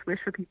greatest wish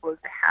for people, is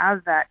to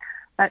have that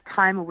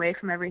time away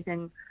from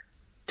everything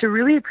to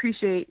really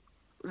appreciate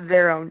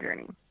their own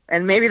journey.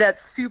 And maybe that's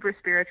super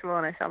spiritual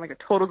and I sound like a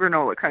total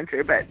granola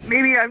country, but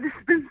maybe I've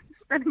just been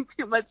spending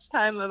too much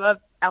time above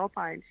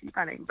alpine sheep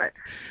hunting. But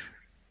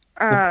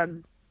I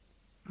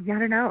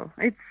don't know.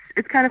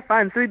 It's kind of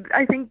fun. So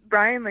I think,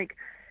 Brian,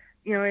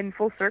 in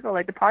full circle,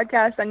 the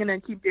podcast I'm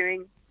going to keep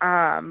doing.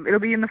 It'll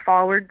be in the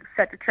fall. We're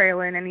set to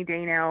trail in any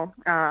day now,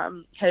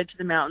 headed to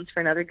the mountains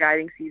for another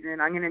guiding season.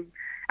 I'm going to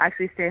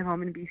actually stay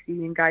home in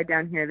BC and guide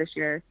down here this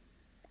year.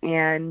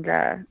 And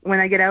when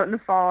I get out in the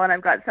fall and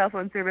I've got cell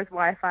phone service,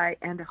 Wi-Fi,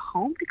 and a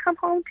home to come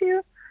home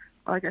to,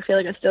 I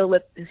feel like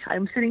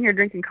I'm sitting here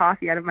drinking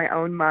coffee out of my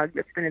own mug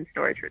that's been in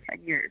storage for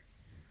 10 years,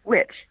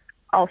 which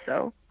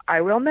also,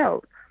 I will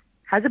note,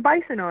 has a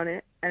bison on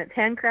it, and it's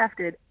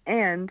handcrafted,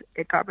 and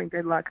it got me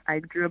good luck. I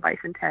drew a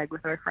bison tag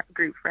with our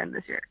group friend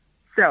this year.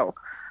 So,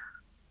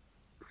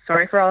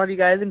 sorry for all of you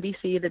guys in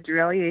BC that drew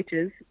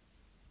LEHs,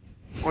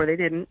 or they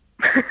didn't.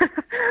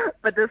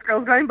 But this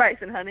girl's going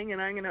bison hunting,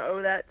 and I'm going to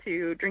owe that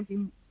to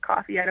drinking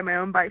coffee out of my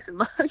own bison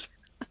mug.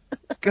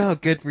 Oh,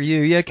 good for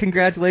you. Yeah,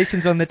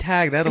 congratulations on the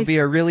tag. That'll be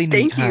a really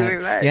neat Thank you hunt.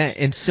 very much. Yeah,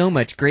 and so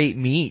much great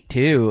meat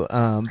too. But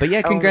yeah, Oh,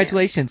 man.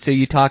 congratulations. So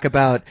you talk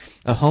about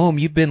a home.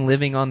 You've been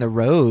living on the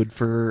road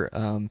for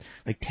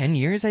like 10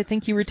 years, I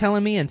think you were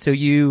telling me. And so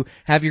you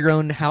have your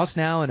own house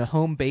now and a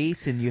home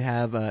base, and you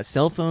have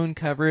cell phone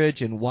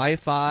coverage and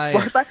Wi-Fi.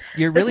 And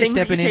you're really things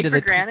stepping that you into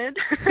take for granted.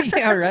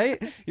 Yeah,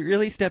 right? You're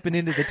really stepping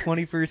into the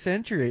 21st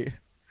century.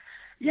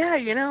 Yeah,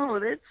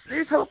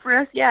 there's hope for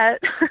us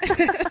yet.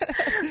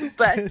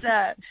 But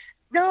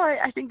no,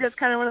 I think that's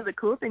kind of one of the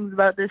cool things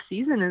about this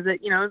season is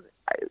that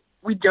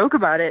we joke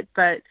about it,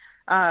 but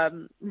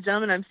the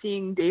gentleman I'm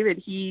seeing,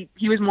 David, he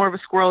was more of a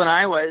squirrel than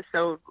I was,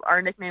 so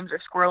our nicknames are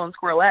Squirrel and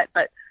Squirrelette.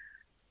 But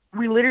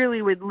we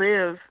literally would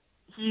live.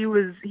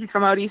 He's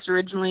from out east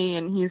originally,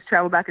 and he's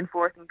traveled back and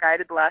forth and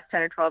guided the last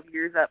 10 or 12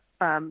 years up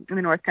in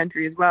the North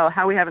Country as well.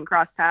 How we haven't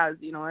crossed paths,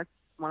 that's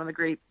one of the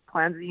great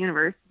plans of the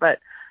universe. But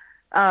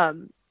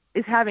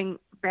is having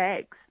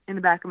bags in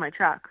the back of my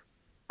truck.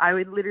 I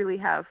would literally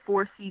have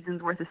 4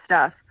 seasons worth of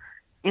stuff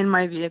in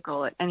my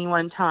vehicle at any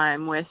one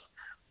time with,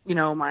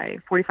 my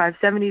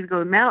 45-70 to go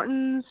to the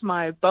mountains.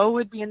 My bow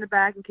would be in the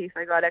back in case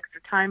I got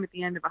extra time at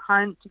the end of a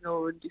hunt to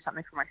go and do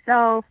something for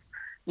myself.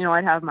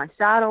 I'd have my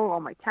saddle, all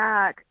my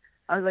tack.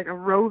 I was like a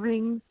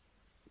roving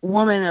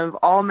woman of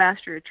all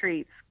master of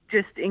traits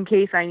just in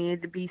case I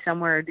needed to be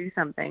somewhere or do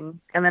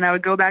something. And then I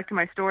would go back to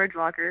my storage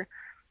locker.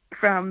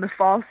 From the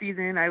fall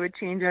season, I would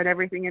change out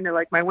everything into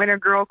like my winter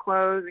girl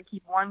clothes and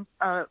keep one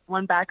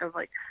back of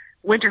like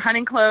winter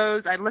hunting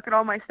clothes. I'd look at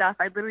all my stuff.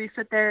 I'd literally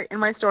sit there in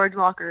my storage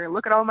locker,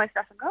 look at all my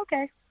stuff and go,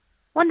 okay,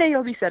 one day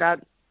you'll be set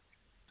up.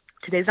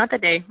 Today's not the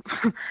day.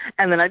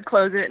 And then I'd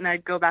close it and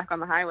I'd go back on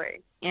the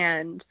highway.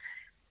 And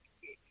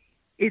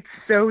it's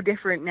so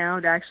different now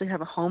to actually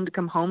have a home to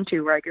come home to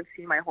where I can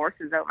see my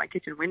horses out my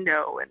kitchen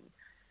window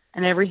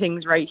and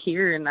everything's right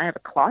here. And I have a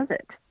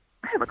closet.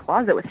 I have a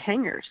closet with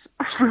hangers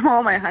from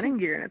all my hunting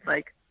gear, and it's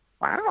like,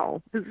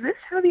 wow, is this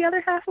how the other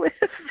half lives?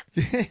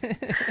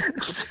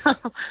 But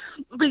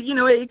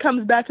it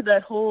comes back to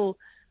that whole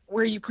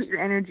where you put your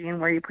energy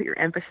and where you put your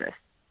emphasis.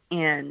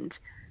 And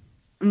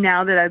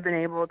now that I've been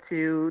able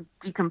to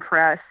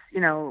decompress,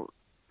 the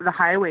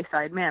highway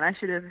side, man, I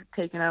should have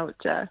taken out,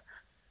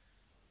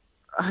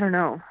 I don't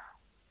know,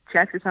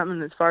 checks or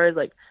something as far as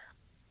like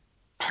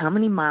how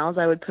many miles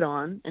I would put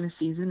on in a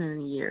season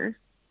and in a year.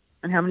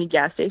 And how many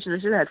gas stations. I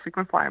should have had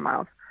frequent flyer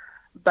miles.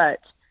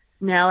 But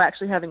now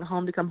actually having a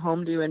home to come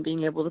home to and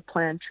being able to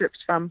plan trips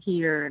from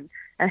here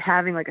and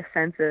having like a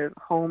sense of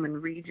home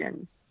and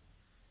region.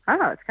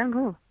 It's kind of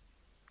cool.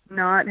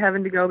 Not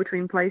having to go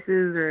between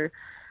places or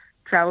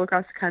travel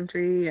across the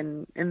country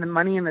and the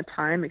money and the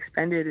time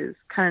expended is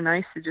kind of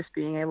nice to just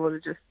being able to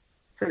just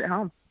sit at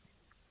home.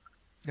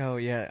 Oh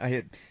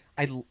yeah,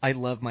 I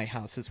love my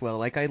house as well.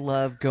 Like I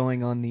love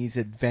going on these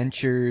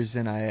adventures,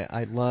 and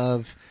I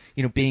love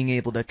being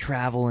able to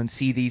travel and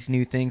see these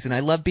new things, and I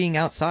love being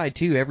outside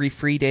too. Every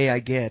free day I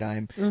get,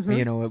 I'm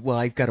well,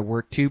 I've got to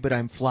work too, but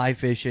I'm fly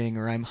fishing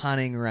or I'm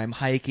hunting or I'm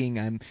hiking.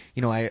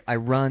 I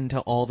run to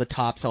all the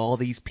tops, all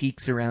these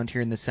peaks around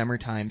here in the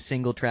summertime,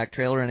 single track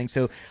trail running.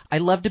 So I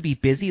love to be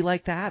busy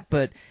like that,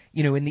 but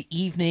in the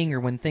evening or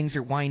when things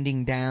are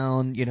winding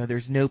down,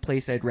 there's no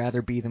place I'd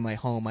rather be than my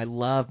home. I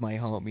love my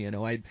home.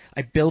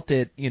 I built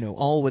it,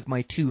 all with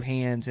my 2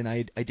 hands, and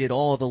I did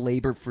all the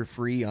labor for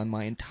free on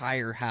my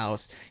entire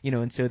house,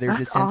 and so there's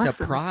That's a sense awesome. of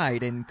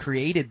pride and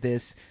created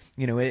this,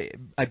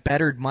 I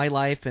bettered my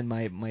life and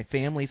my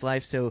family's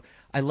life. So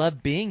I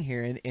love being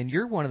here, and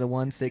you're one of the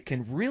ones that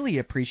can really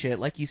appreciate it.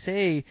 Like you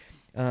say,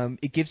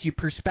 it gives you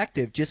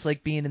perspective, just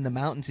like being in the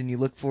mountains and you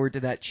look forward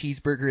to that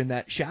cheeseburger in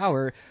that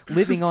shower.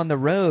 Living on the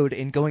road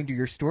and going to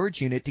your storage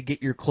unit to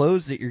get your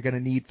clothes that you're going to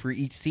need for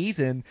each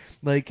season,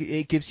 like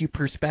it gives you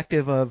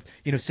perspective of,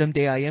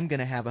 someday I am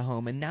going to have a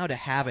home, and now to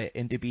have it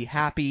and to be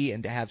happy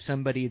and to have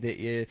somebody that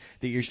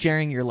you're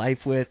sharing your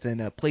life with, and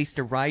a place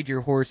to ride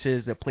your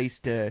horses, a place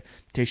to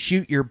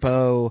shoot your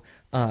bow.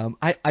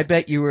 I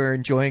bet you were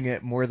enjoying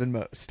it more than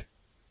most.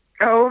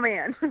 Oh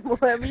man, well,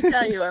 let me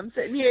tell you, I'm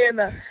sitting here in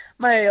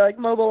my like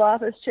mobile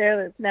office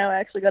chair that's now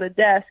actually got a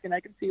desk, and I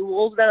can see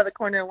wolves out of the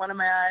corner of one of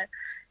my eye,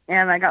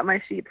 and I got my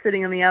sheep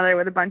sitting in the other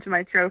with a bunch of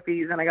my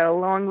trophies, and I got a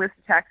long list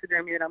of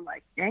taxidermy, and I'm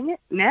like, dang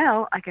it,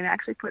 now I can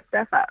actually put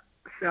stuff up.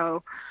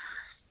 So,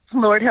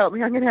 Lord help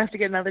me, I'm gonna have to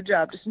get another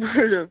job just in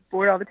order to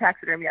board all the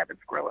taxidermy I've been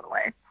squirreling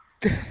away.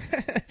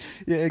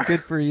 Yeah,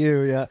 good for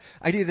you. Yeah,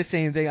 I do the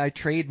same thing. I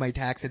trade my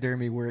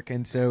taxidermy work,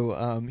 and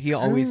so he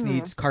always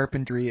needs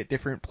carpentry at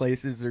different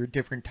places or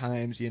different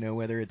times.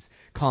 Whether it's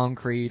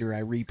concrete or I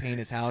repaint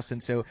his house,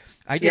 and so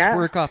I just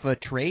work off a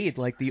trade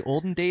like the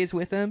olden days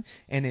with him,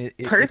 and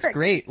it's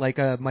great. Like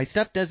my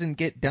stuff doesn't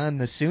get done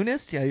the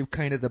soonest. I'm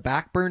kind of the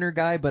back burner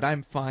guy, but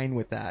I'm fine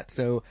with that.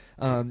 So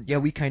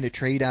we kind of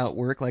trade out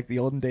work like the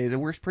olden days. It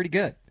works pretty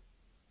good.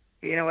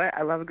 You know what?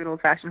 I love a good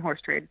old-fashioned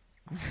horse trade.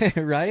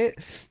 Right?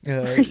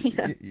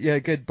 Yeah,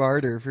 good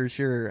barter for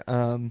sure.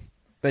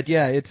 But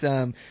yeah, it's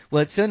well,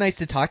 it's so nice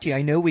to talk to you.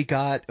 I know we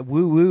got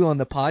woo woo on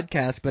the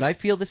podcast, but I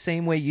feel the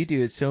same way you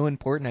do. It's so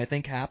important. I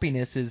think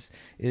happiness is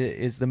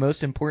the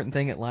most important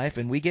thing at life,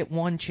 and we get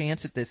one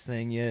chance at this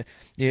thing.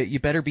 You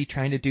better be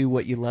trying to do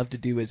what you love to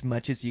do as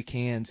much as you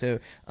can. So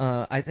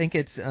I think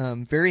it's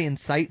very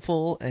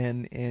insightful,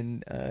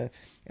 and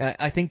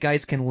I think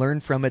guys can learn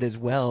from it as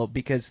well,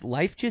 because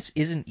life just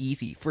isn't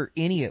easy for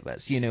any of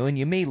us, and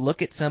you may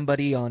look at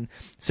somebody on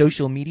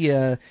social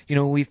media,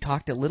 we've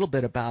talked a little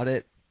bit about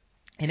it,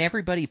 and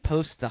everybody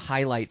posts the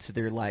highlights of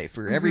their life,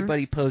 or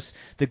everybody posts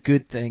the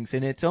good things,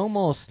 and it's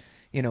almost,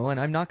 and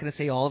I'm not going to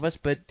say all of us,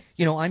 but,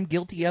 I'm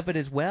guilty of it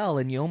as well,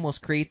 and you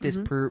almost create this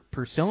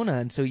persona,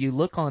 and so you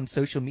look on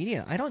social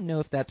media. I don't know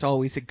if that's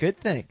always a good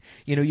thing.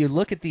 You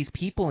look at these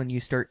people and you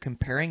start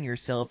comparing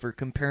yourself or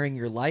comparing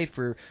your life,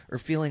 or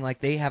feeling like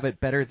they have it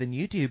better than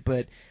you do,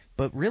 but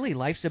really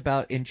life's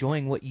about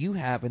enjoying what you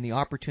have and the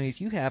opportunities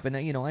you have. And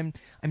I'm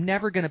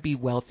never going to be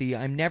wealthy.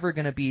 I'm never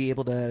going to be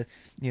able to,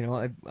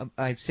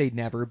 I say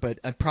never, but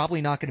I'm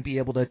probably not going to be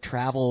able to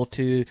travel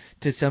to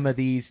some of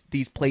these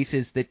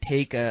places that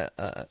take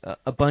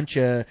a bunch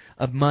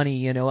of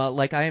money.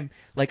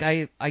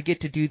 I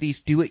get to do these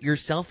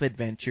do-it-yourself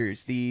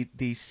adventures,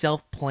 the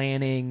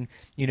self-planning.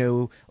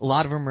 A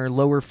lot of them are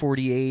lower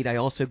 48. I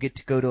also get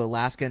to go to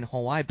Alaska and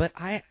Hawaii, but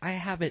I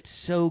have it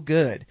so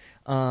good.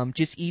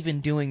 Just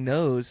even doing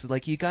those,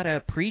 like, you got to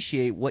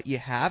appreciate what you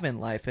have in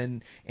life,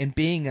 and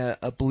being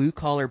a blue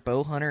collar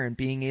bow hunter and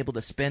being able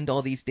to spend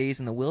all these days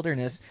in the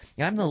wilderness.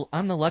 I'm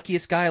the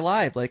luckiest guy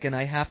alive. And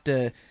I have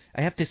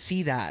to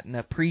see that and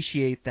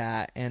appreciate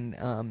that.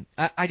 And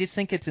I just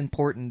think it's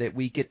important that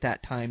we get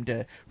that time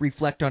to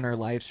reflect on our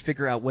lives,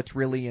 figure out what's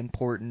really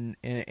important,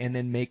 and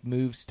then make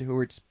moves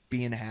towards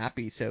being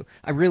happy. So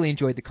I really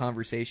enjoyed the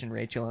conversation,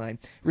 Rachel, and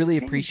I really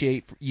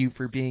appreciate you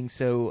for being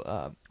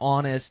so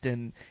honest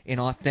and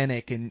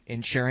authentic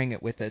and sharing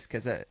it with us,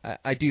 because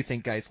I do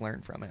think guys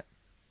learn from it.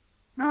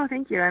 No,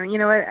 thank you. I mean, you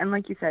know what? And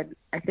like you said,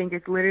 I think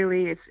it's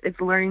literally it's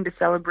learning to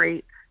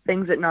celebrate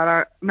things that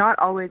not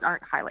always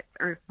aren't highlights.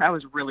 Or that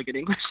was really good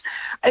English.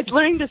 It's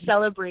learning to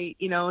celebrate,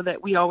 that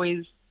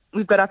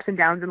we've got ups and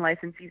downs in life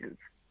and seasons.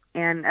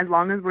 And as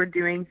long as we're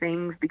doing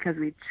things because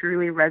we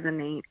truly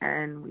resonate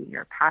and we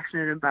are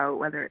passionate about,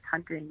 whether it's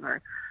hunting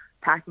or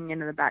packing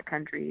into the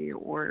backcountry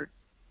or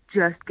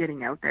just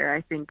getting out there, I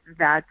think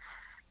that's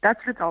what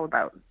it's all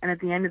about. And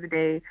at the end of the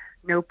day,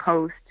 no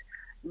post,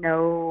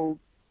 no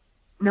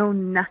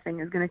nothing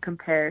is going to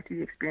compare to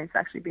the experience of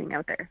actually being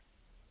out there.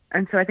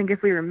 And so I think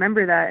if we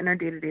remember that in our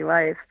day-to-day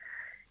life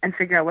and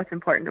figure out what's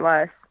important to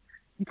us,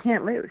 you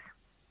can't lose.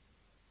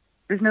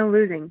 There's no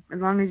losing as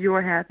long as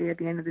you're happy at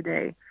the end of the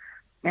day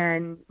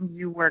and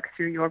you work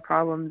through your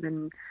problems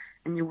and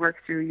you work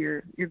through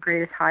your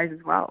greatest highs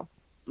as well.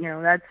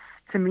 That's,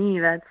 to me,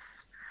 that's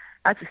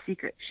a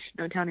secret. Shh,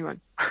 don't tell anyone.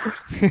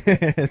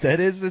 That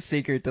is the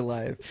secret to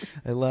life.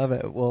 I love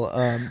it.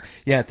 Well,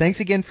 yeah,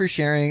 thanks again for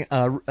sharing.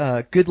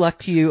 Good luck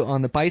to you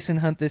on the bison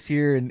hunt this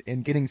year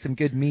and getting some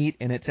good meat.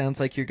 And it sounds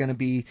like you're going to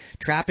be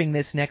trapping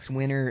this next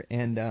winter.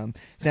 And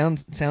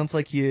sounds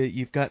like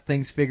you've got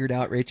things figured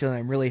out, Rachel. And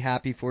I'm really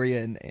happy for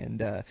you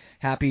and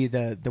happy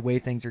the way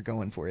things are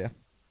going for you.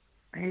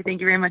 Hey,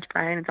 thank you very much,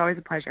 Brian. It's always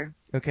a pleasure.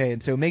 Okay,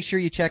 and so make sure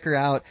you check her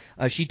out.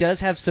 She does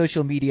have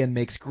social media and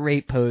makes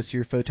great posts.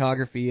 Your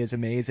photography is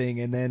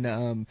amazing. And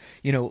then,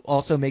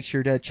 also make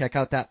sure to check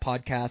out that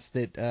podcast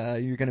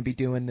that you're going to be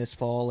doing this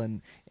fall.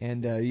 And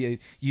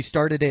you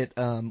started it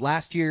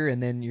last year,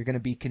 and then you're going to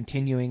be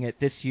continuing it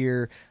this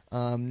year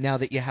now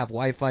that you have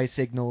Wi-Fi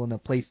signal and a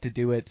place to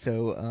do it.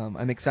 So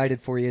I'm excited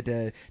for you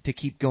to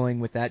keep going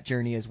with that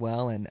journey as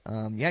well. And,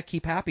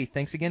 keep happy.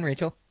 Thanks again,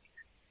 Rachel.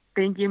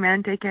 Thank you,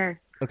 man. Take care.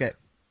 Okay.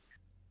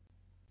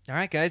 All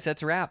right, guys,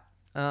 that's a wrap.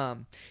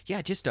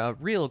 Just a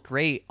real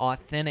great,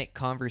 authentic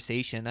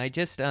conversation. I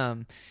just,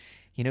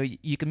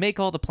 you can make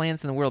all the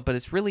plans in the world, but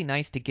it's really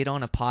nice to get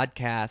on a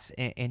podcast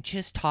and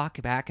just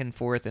talk back and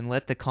forth and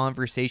let the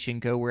conversation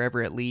go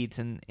wherever it leads.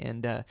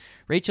 And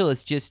Rachel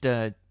is just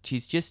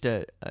she's just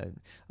a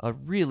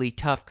really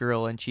tough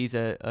girl, and she's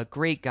a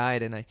great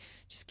guide. And I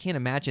just can't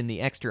imagine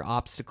the extra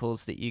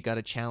obstacles that you got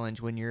to challenge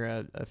when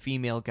you're a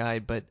female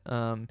guide. But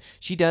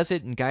she does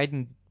it, and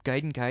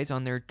guiding guys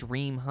on their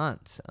dream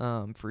hunts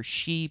for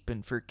sheep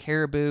and for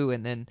caribou.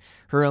 And then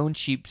her own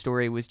sheep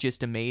story was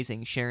just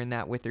amazing, sharing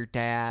that with her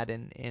dad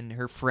and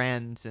her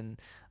friends, and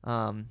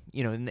and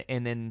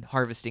then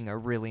harvesting a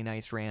really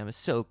nice ram is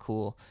so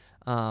cool.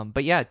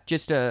 But yeah,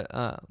 just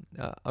a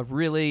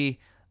really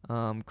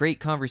great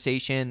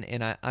conversation,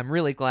 and I'm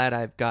really glad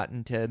I've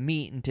gotten to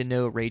meet and to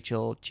know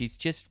Rachel. She's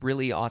just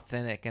really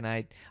authentic, and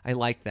I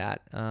like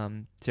that.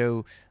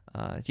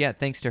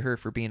 Thanks to her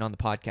for being on the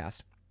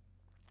podcast.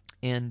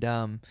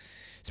 And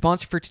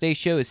sponsor for today's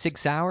show is Sig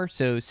Sauer.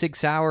 So Sig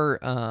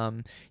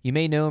Sauer, you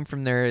may know them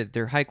from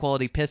their high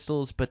quality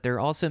pistols, but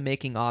they're also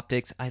making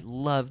optics. I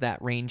love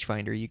that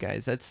rangefinder, you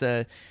guys. That's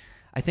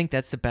I think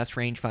that's the best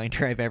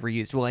rangefinder I've ever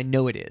used. Well, I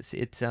know it is.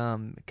 It's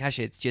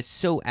it's just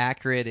so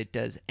accurate. It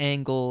does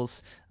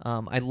angles.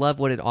 I love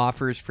what it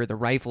offers for the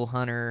rifle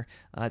hunter.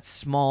 It's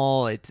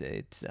small.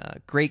 It's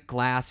great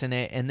glass in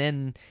it, and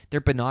then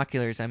their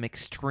binoculars I'm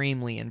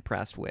extremely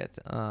impressed with.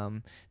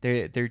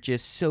 They're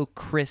just so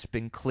crisp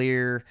and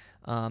clear.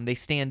 They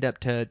stand up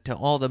to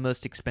all the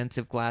most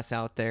expensive glass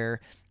out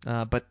there,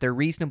 but they're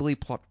reasonably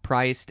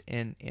priced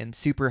and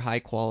super high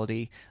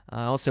quality.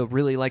 I also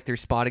really like their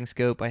spotting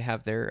scope. I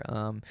have their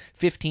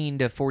 15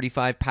 to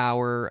 45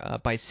 power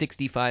by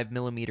 65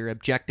 millimeter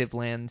objective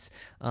lens,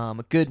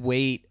 a good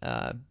weight,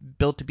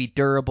 built to be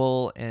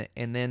durable,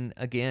 and then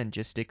again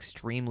just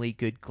extremely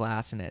good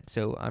glass in it.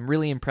 So I'm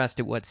really impressed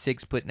at what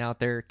SIG's putting out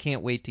there.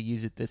 Can't wait to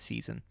use it this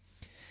season.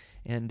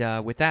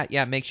 And with that,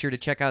 yeah, make sure to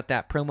check out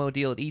that promo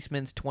deal at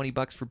Eastman's,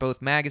 $20 for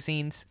both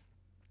magazines.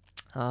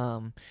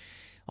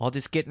 All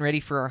just getting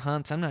ready for our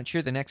hunts. I'm not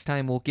sure the next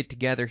time we'll get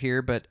together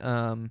here, but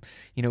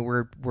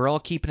we're all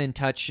keeping in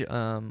touch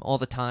all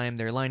the time.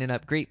 They're lining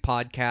up great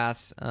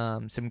podcasts,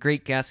 some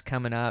great guests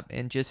coming up,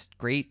 and just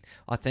great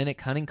authentic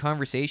hunting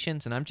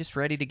conversations. And I'm just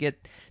ready to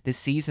get this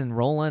season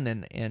rolling,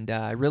 and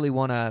I really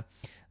want to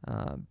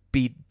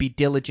be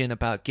diligent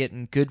about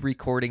getting good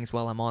recordings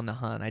while I'm on the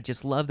hunt. I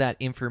just love that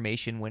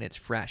information when it's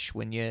fresh,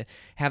 when you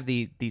have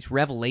these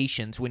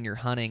revelations when you're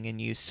hunting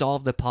and you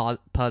solve the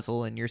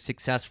puzzle and you're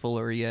successful,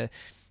 or you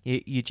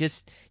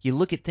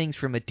look at things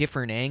from a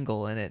different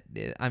angle. And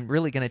I'm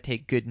really going to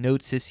take good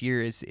notes this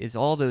year, is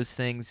all those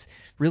things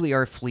really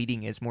are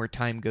fleeting as more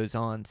time goes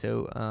on.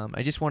 So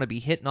I just want to be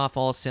hitting off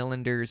all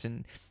cylinders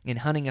and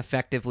hunting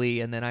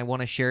effectively, and then I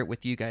want to share it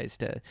with you guys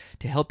to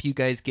help you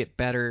guys get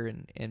better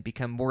and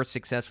become more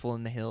successful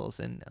in the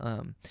hills.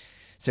 And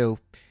so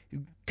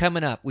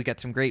coming up, we got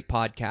some great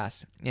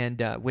podcasts.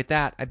 And with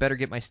that, I better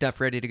get my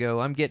stuff ready to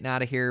go. I'm getting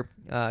out of here,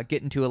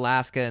 getting to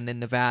Alaska and then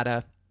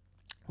Nevada.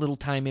 Little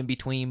time in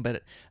between,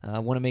 but I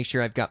want to make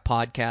sure I've got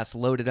podcasts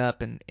loaded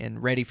up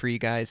and ready for you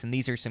guys. And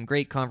these are some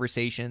great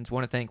conversations.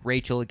 Want to thank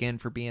Rachel again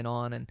for being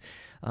on,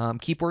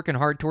 and keep working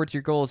hard towards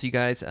your goals, you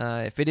guys.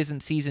 If it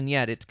isn't season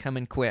yet, it's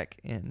coming quick.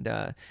 And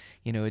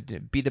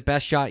be the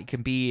best shot you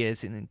can be,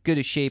 as in good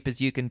a shape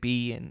as you can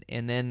be,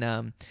 and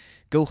then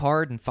go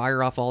hard and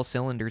fire off all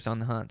cylinders on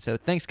the hunt. So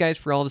thanks, guys,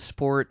 for all the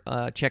support.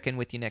 Check in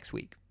with you next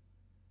week.